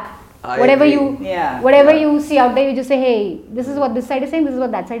present crap. I Whatever agree. you see out there, you just say, hey, this is what this side is saying, this is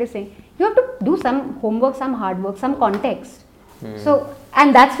what that side is saying. You have to do some homework, some hard work, some context. So,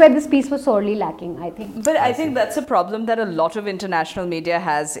 and that's where this piece was sorely lacking, I think. But I think that's a problem that a lot of international media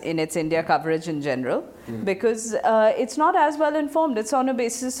has in its India coverage in general, because it's not as well informed. It's on a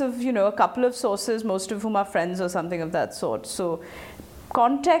basis of, a couple of sources, most of whom are friends or something of that sort. So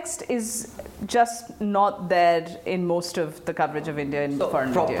context is just not there in most of the coverage of India in foreign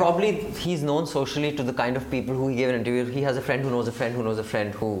media. Probably he's known socially to the kind of people who he gave an interview. He has a friend who knows a friend who knows a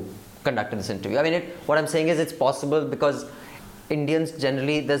friend who conducted this interview. I mean, what I'm saying is it's possible because Indians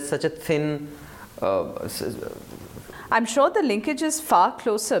generally, there's such a thin I'm sure the linkage is far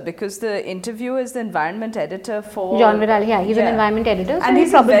closer because the interviewer is the environment editor for John Viral, he's an environment editor. So and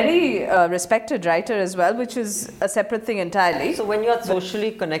he's probably a very respected writer as well, which is a separate thing entirely. So when you are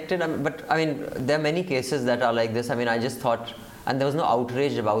socially connected, there are many cases that are like this. I mean, I just thought, and there was no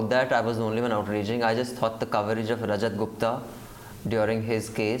outrage about that. I was the only one outraging. I just thought the coverage of Rajat Gupta during his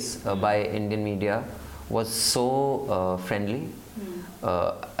case by Indian media was so friendly.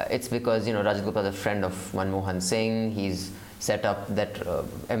 It's because Rajat Gupta is a friend of Manmohan Singh. He's set up that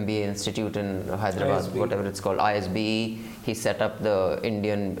MBA institute in Hyderabad, ISB. whatever it's called, ISB. He set up the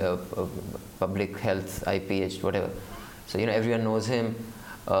Indian Public Health IPH, whatever. So everyone knows him.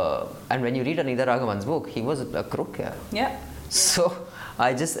 And when you read Anida Raghavan's book, he was a crook. Yeah. So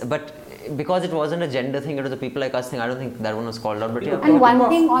but because it wasn't a gender thing, it was a people like us thing. I don't think that one was called out. But And one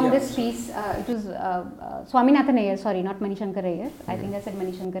thing on this piece, it was Swaminathan Iyer, sorry, not Manishankar Iyer. I think I said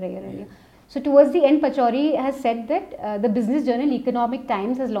Manishankar Iyer earlier. So towards the end, Pachauri has said that the business journal Economic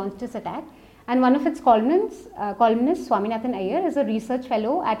Times has launched this attack, and one of its columnists, Swaminathan Iyer, is a research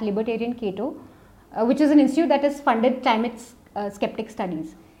fellow at Libertarian Cato, which is an institute that has funded climate skeptic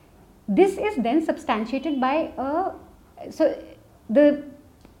studies. This is then substantiated by so the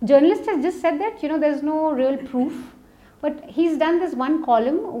journalist has just said that there's no real proof, but he's done this one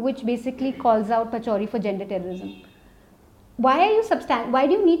column which basically calls out Pachauri for gender terrorism. Why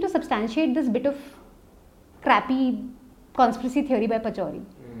do you need to substantiate this bit of crappy conspiracy theory by Pachauri?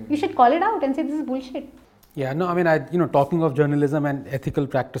 You should call it out and say this is bullshit. Yeah, no, I mean, talking of journalism and ethical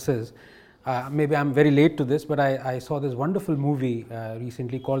practices, maybe I'm very late to this, but I saw this wonderful movie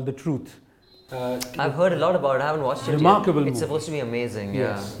recently called The Truth. I've heard a lot about it. I haven't watched it Remarkable yet. It's movie. supposed to be amazing.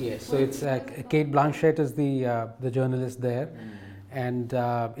 Yes, yes. So it's Kate Blanchett is the journalist there, and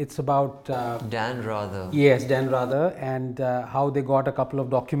it's about Dan Rather. Yes, Dan Rather, and how they got a couple of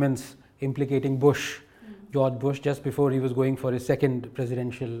documents implicating George Bush, just before he was going for his second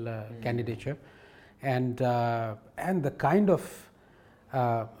presidential candidature, and the kind of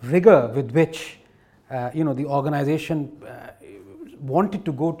rigor with which the organization wanted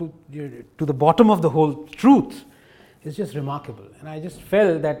to go to the bottom of the whole truth is just remarkable. And I just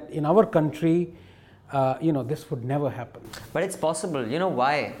felt that in our country, this would never happen. But it's possible. You know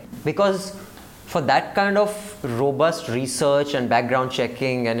why? Because for that kind of robust research and background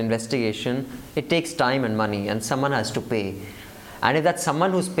checking and investigation, it takes time and money, and someone has to pay. And if that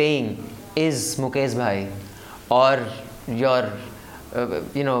someone who's paying is Mukesh Bhai, or your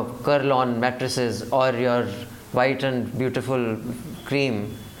Kurl-on mattresses, or your white and beautiful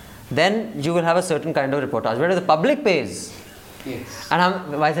cream, then you will have a certain kind of reportage. Where the public pays. Yes.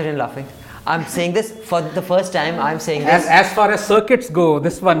 And why is everyone laughing? I'm saying this for the first time. I'm saying this. As far as circuits go,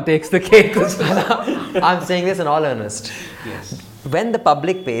 this one takes the cake. I'm saying this in all earnest. Yes. When the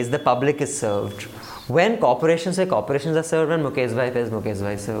public pays, the public is served. When corporations say corporations are served, when Mukesh Bhai pays, Mukesh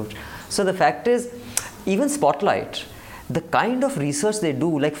Bhai is served. So the fact is, even Spotlight, the kind of research they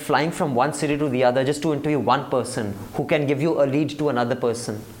do, like flying from one city to the other just to interview one person who can give you a lead to another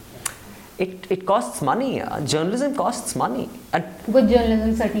person, it costs money. Journalism costs money. And Good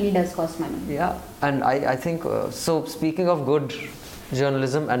journalism certainly does cost money. yeah, and I think, so speaking of good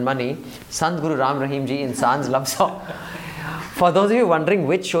journalism and money, Sant Guru Ram Rahim Ji, Insan's Love Song. For those of you wondering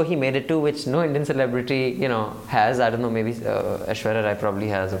which show he made it to, which no Indian celebrity, has, I don't know, maybe Aishwarya Rai probably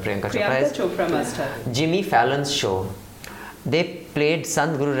has, or Priyanka Chopra has. Chopra must have. Jimmy Fallon's show. They played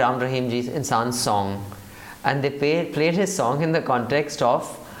Sant Guru Ram Rahim Ji's Insan's song, and they played his song in the context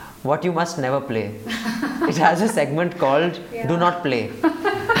of what you must never play. It has a segment called Do Not Play.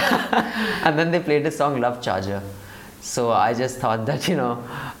 And then they played the song Love Charger. So I just thought that,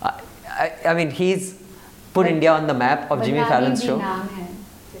 I mean, he's put India on the map of Jimmy Fallon's show.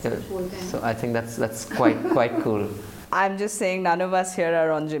 So I think that's quite cool. I'm just saying none of us here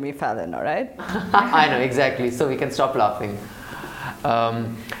are on Jimmy Fallon, all right? I know, exactly. So we can stop laughing.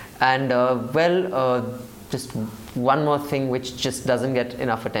 Just one more thing which just doesn't get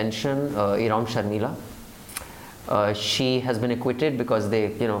enough attention, Iram Sharmila. She has been acquitted because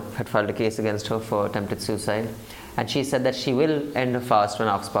they, had filed a case against her for attempted suicide. And she said that she will end her fast when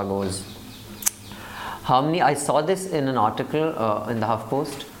AFSPA goes. I saw this in an article in the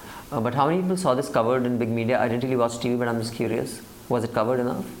HuffPost, but how many people saw this covered in big media? I didn't really watch TV, but I'm just curious. Was it covered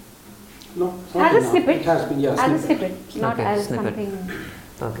enough? No, As a snippet. It has been, yeah, As a snippet, not Okay, as snippet. something.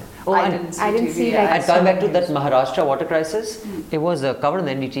 Okay. Oh, I and didn't see I didn't TV see yet. like- and coming back to that Maharashtra water crisis, it was covered on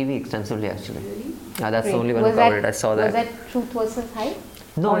NDTV extensively actually. That's the only one who covered it. I saw that. Was that Truth versus Hype?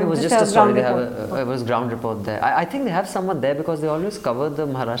 No, Or it was just just a a story. ground They have report? it was ground report there. I think they have someone there because they always cover the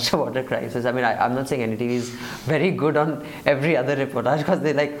Maharashtra water crisis. I mean, I'm not saying NDTV is very good on every other reportage because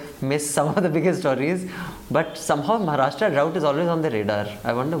they miss some of the biggest stories, but somehow Maharashtra drought is always on the radar.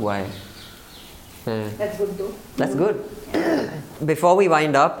 I wonder why. That's good though. That's good. Before we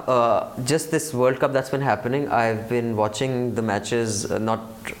wind up, just this World Cup that's been happening, I've been watching the matches, not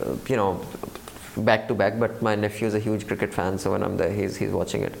back to back, but my nephew is a huge cricket fan, so when I'm there, he's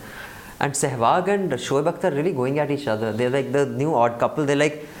watching it. And Sehwag and Shoaib Akhtar really going at each other. They're like the new odd couple.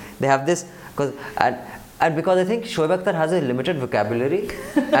 They have this and because I think Shoaib Akhtar has a limited vocabulary,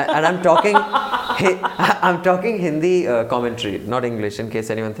 and I'm talking Hindi commentary, not English, in case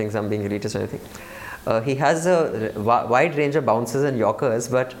anyone thinks I'm being elitist or anything. He has a wide range of bounces and yorkers,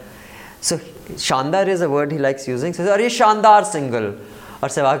 but so Shandar is a word he likes using. So he says, "Are Shandar single?" Or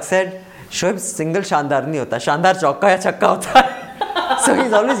Sehwag said, "Shoaib single Shandar nahi hota, Shandar chauka ya chakka hota hai." So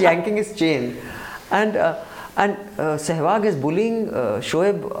he's always yanking his chain, and Sehwag is bullying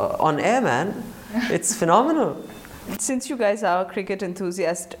Shoaib on air, man. It's phenomenal. Since you guys are cricket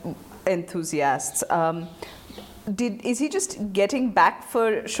enthusiasts, is he just getting back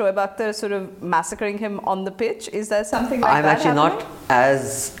for Shoaib Akhtar, sort of massacring him on the pitch? Is there something like I'm that actually happening? not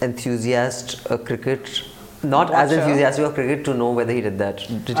as enthusiastic of cricket to know whether he did that.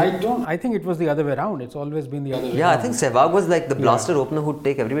 Did he? I think it was the other way around. It's always been the other way Yeah, around. I think Sehwag was like the blaster opener who'd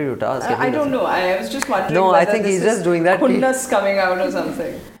take everybody to task. I don't know. I was just wondering. No, I whether think this he's is just doing that. Khunnas coming out or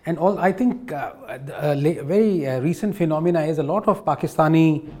something. And I think very recent phenomena is a lot of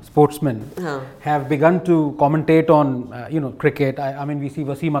Pakistani sportsmen have begun to commentate on cricket. I mean, we see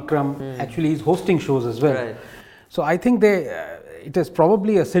Wasim Akram actually is hosting shows as well. Right. So I think it is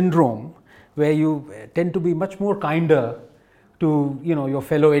probably a syndrome where you tend to be much more kinder to your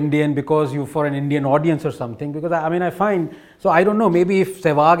fellow Indian because you for an Indian audience or something. Because I find, so I don't know, maybe if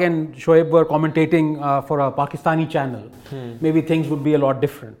Sehwag and Shoaib were commentating for a Pakistani channel, maybe things would be a lot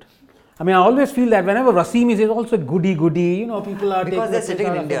different. I mean, I always feel that whenever Wasim is also goody, people are because taking they're the sitting piss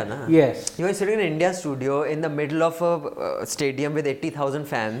in out of India, him. na? Yes. You're sitting in an India studio in the middle of a stadium with 80,000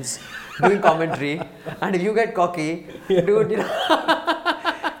 fans doing commentary, and if you get cocky, dude, you know.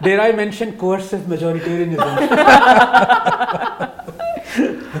 Dare I mention coercive majoritarianism?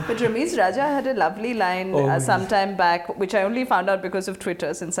 But Ramiz Raja had a lovely line some time back, which I only found out because of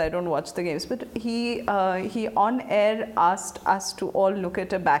Twitter, since I don't watch the games. But he on air asked us to all look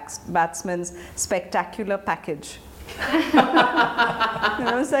at a batsman's spectacular package. And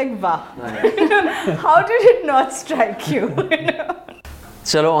I was like, wow. How did it not strike you?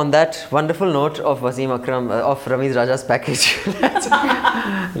 Chalo, on that wonderful note of Wasim Akram, of Ramiz Raja's package,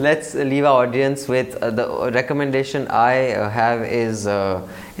 let's leave our audience with the recommendation I have is,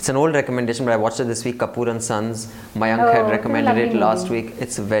 it's an old recommendation, but I watched it this week, Kapoor and Sons. Mayank had recommended it last week.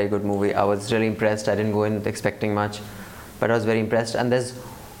 It's a very good movie. I was really impressed. I didn't go in expecting much, but I was very impressed. And there's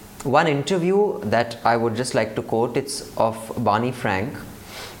one interview that I would just like to quote. It's of Barney Frank.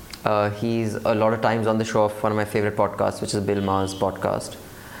 He's a lot of times on the show of one of my favorite podcasts, which is Bill Maher's podcast,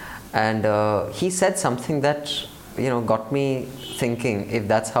 and he said something that got me thinking. If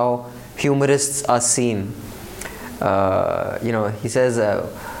that's how humorists are seen, he says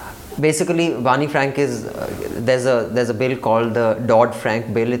basically Barney Frank is there's a bill called the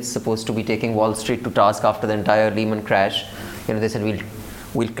Dodd-Frank bill. It's supposed to be taking Wall Street to task after the entire Lehman crash. They said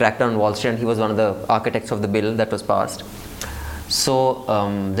we'll crack down Wall Street, and he was one of the architects of the bill that was passed. So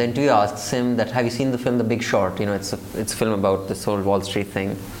the interviewer asks him that, have you seen the film The Big Short? It's a film about this whole Wall Street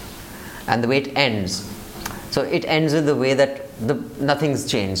thing, and the way it ends. So it ends with the way that nothing's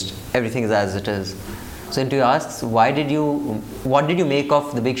changed, everything is as it is. So the interviewer asks, what did you make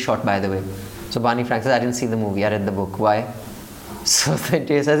of The Big Short, by the way? So Barney Frank says, I didn't see the movie, I read the book. Why? So the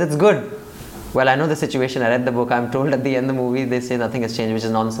interviewer says, it's good. Well, I know the situation, I read the book, I'm told at the end of the movie they say nothing has changed, which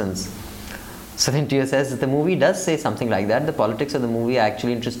is nonsense. So the interviewer says the movie does say something like that. The politics of the movie are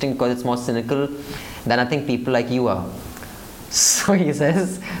actually interesting because it's more cynical than I think people like you are. So he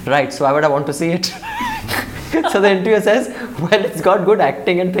says, right, so why would I want to see it? So the interviewer says, well, it's got good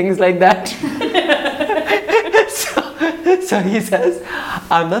acting and things like that. So he says,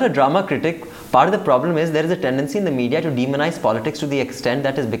 I'm not a drama critic. Part of the problem is there is a tendency in the media to demonize politics to the extent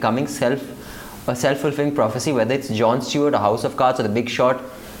that is becoming a self-fulfilling prophecy, whether it's Jon Stewart or House of Cards or The Big Short,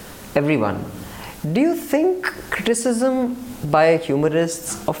 everyone. Do you think criticism by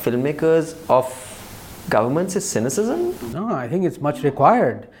humorists of filmmakers of governments is cynicism? No, I think it's much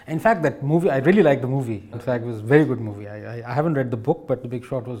required. In fact, that movie, I really liked the movie. In fact, it was a very good movie. I haven't read the book, but The Big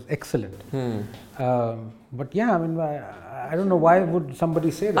Short was excellent. But yeah, I mean, I don't know why would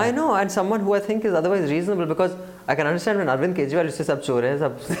somebody say that. I know, and someone who I think is otherwise reasonable, because I can understand when Arvind Kejriwal used to say, "Sab chore hai,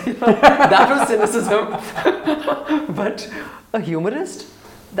 sab," that was cynicism. But a humorist?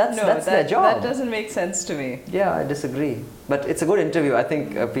 That's their job. That doesn't make sense to me. Yeah, I disagree. But it's a good interview. I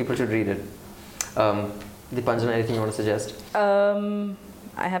think people should read it. Deepanjana, anything you want to suggest?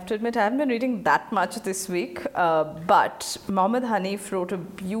 I have to admit, I haven't been reading that much this week. But Mohammed Hanif wrote a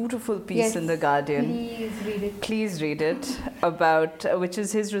beautiful piece in The Guardian. Please read it. About which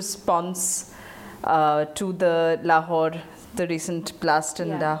is his response to the recent blast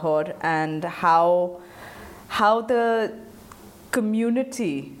in Lahore, and how the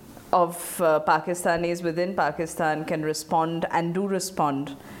community of Pakistanis within Pakistan can respond and do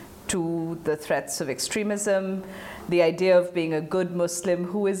respond to the threats of extremism, the idea of being a good Muslim,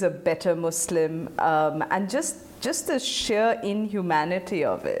 who is a better Muslim, and just the sheer inhumanity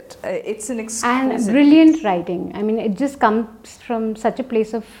of it. It's an exquisite and brilliant writing. I mean, it just comes from such a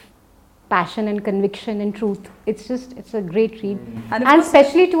place of passion and conviction and truth. It's a great read. And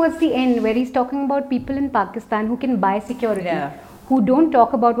especially towards the end, where he's talking about people in Pakistan who can buy security, who don't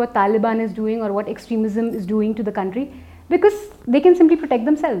talk about what Taliban is doing or what extremism is doing to the country, because they can simply protect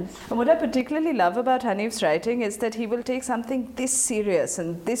themselves. And what I particularly love about Hanif's writing is that he will take something this serious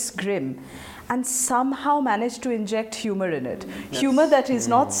and this grim and somehow manage to inject humor in it. Humor that is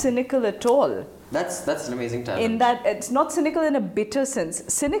not cynical at all. That's an amazing talent. In that it's not cynical in a bitter sense.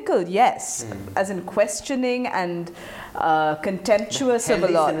 Cynical, yes, as in questioning and contemptuous of a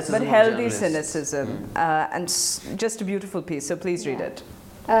lot, but healthy cynicism. And just a beautiful piece, so please read it.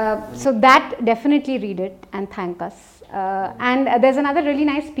 So that, definitely read it and thank us. And there's another really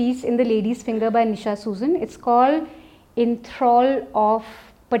nice piece in The Lady's Finger by Nisha Susan. It's called In Thrall of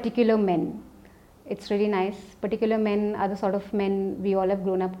Particular Men. It's really nice. Particular men are the sort of men we all have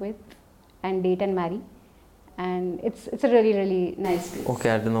grown up with and date and marry. and it's a really, really nice piece.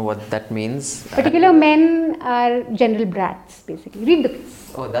 Okay, I don't know what that means. Particular men are general brats, basically. Read the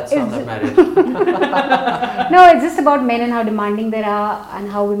piece. Oh, that's not that marriage. No, it's just about men and how demanding they are and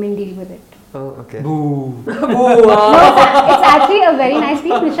how women deal with it. Oh, okay. Boo. It's actually a very nice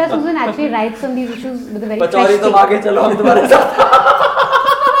piece. Nisha Susan actually writes on these issues with a very fresh take.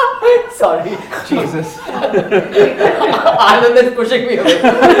 Sorry. Jesus. Anand is pushing me away.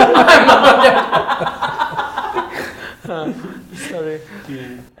 Sorry.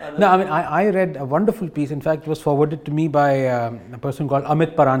 No, I mean, I read a wonderful piece. In fact, it was forwarded to me by a person called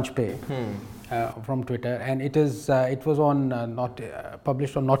Amit Paranjpe from Twitter, and it was on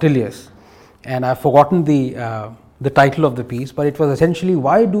published on Nautilus, and I've forgotten the title of the piece, but it was essentially,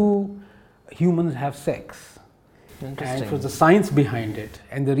 why do humans have sex? Interesting. And it was the science behind it,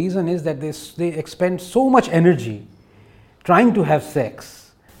 and the reason is that they expend so much energy trying to have sex.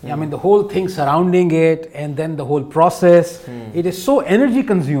 I mean, the whole thing surrounding it, and then the whole process, it is so energy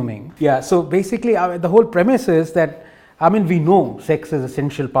consuming. Yeah, so basically the whole premise is that, I mean, we know sex is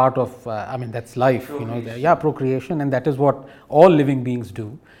essential part of, that's life, procreation. Procreation, and that is what all living beings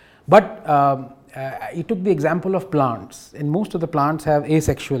do. But he took the example of plants, and most of the plants have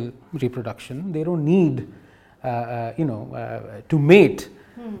asexual reproduction. They don't need, to mate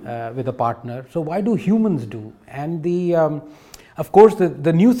with a partner. So why do humans do? And of course,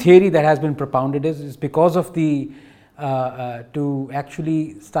 the new theory that has been propounded is because of the to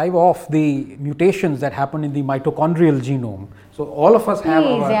actually stave off the mutations that happen in the mitochondrial genome. So all of us have.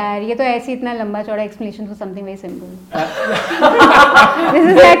 Please, yaar, ये तो ऐसी इतना लंबा चौड़ा explanation for something very simple. This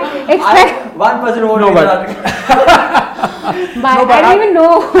is like expect. One person won't No, but I don't even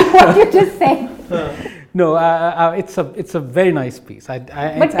know what you just said. No, it's a very nice piece. But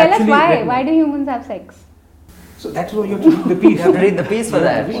tell us why. Why do humans have sex? So that's what you have to read the piece. You have to read the piece for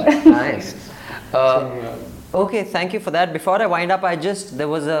that. Nice. Okay, thank you for that. Before I wind up, there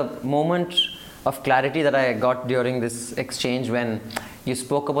was a moment of clarity that I got during this exchange when you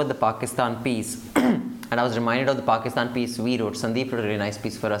spoke about the Pakistan piece. And I was reminded of the Pakistan piece we wrote. Sandeep wrote a really nice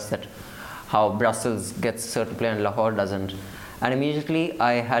piece for us that how Brussels gets certain play and Lahore doesn't. And immediately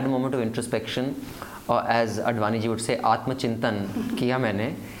I had a moment of introspection, or as Advani ji would say, Atma Chintan kiya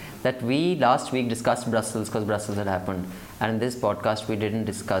maine. That we last week discussed Brussels because Brussels had happened, and in this podcast we didn't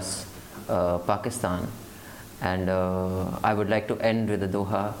discuss Pakistan, and I would like to end with a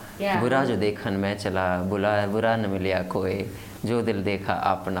doha. Bura jo dekhan mein chala, bura na milya koi, jo dil dekha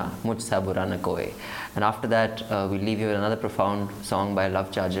apna, mujhsa bura na koi. And after that we leave you with another profound song by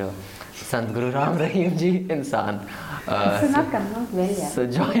Love Charger, Sant Guru Ram Rahim Ji Insan. This is not coming out well yet. So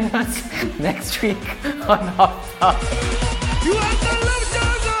join us next week on Hafta. You are the love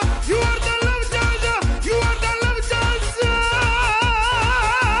charger. You are the love charger. You are the love charger.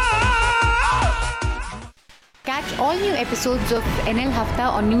 Catch all new episodes of NL Hafta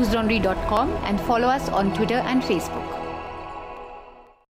on newslaundry.com and follow us on Twitter and Facebook.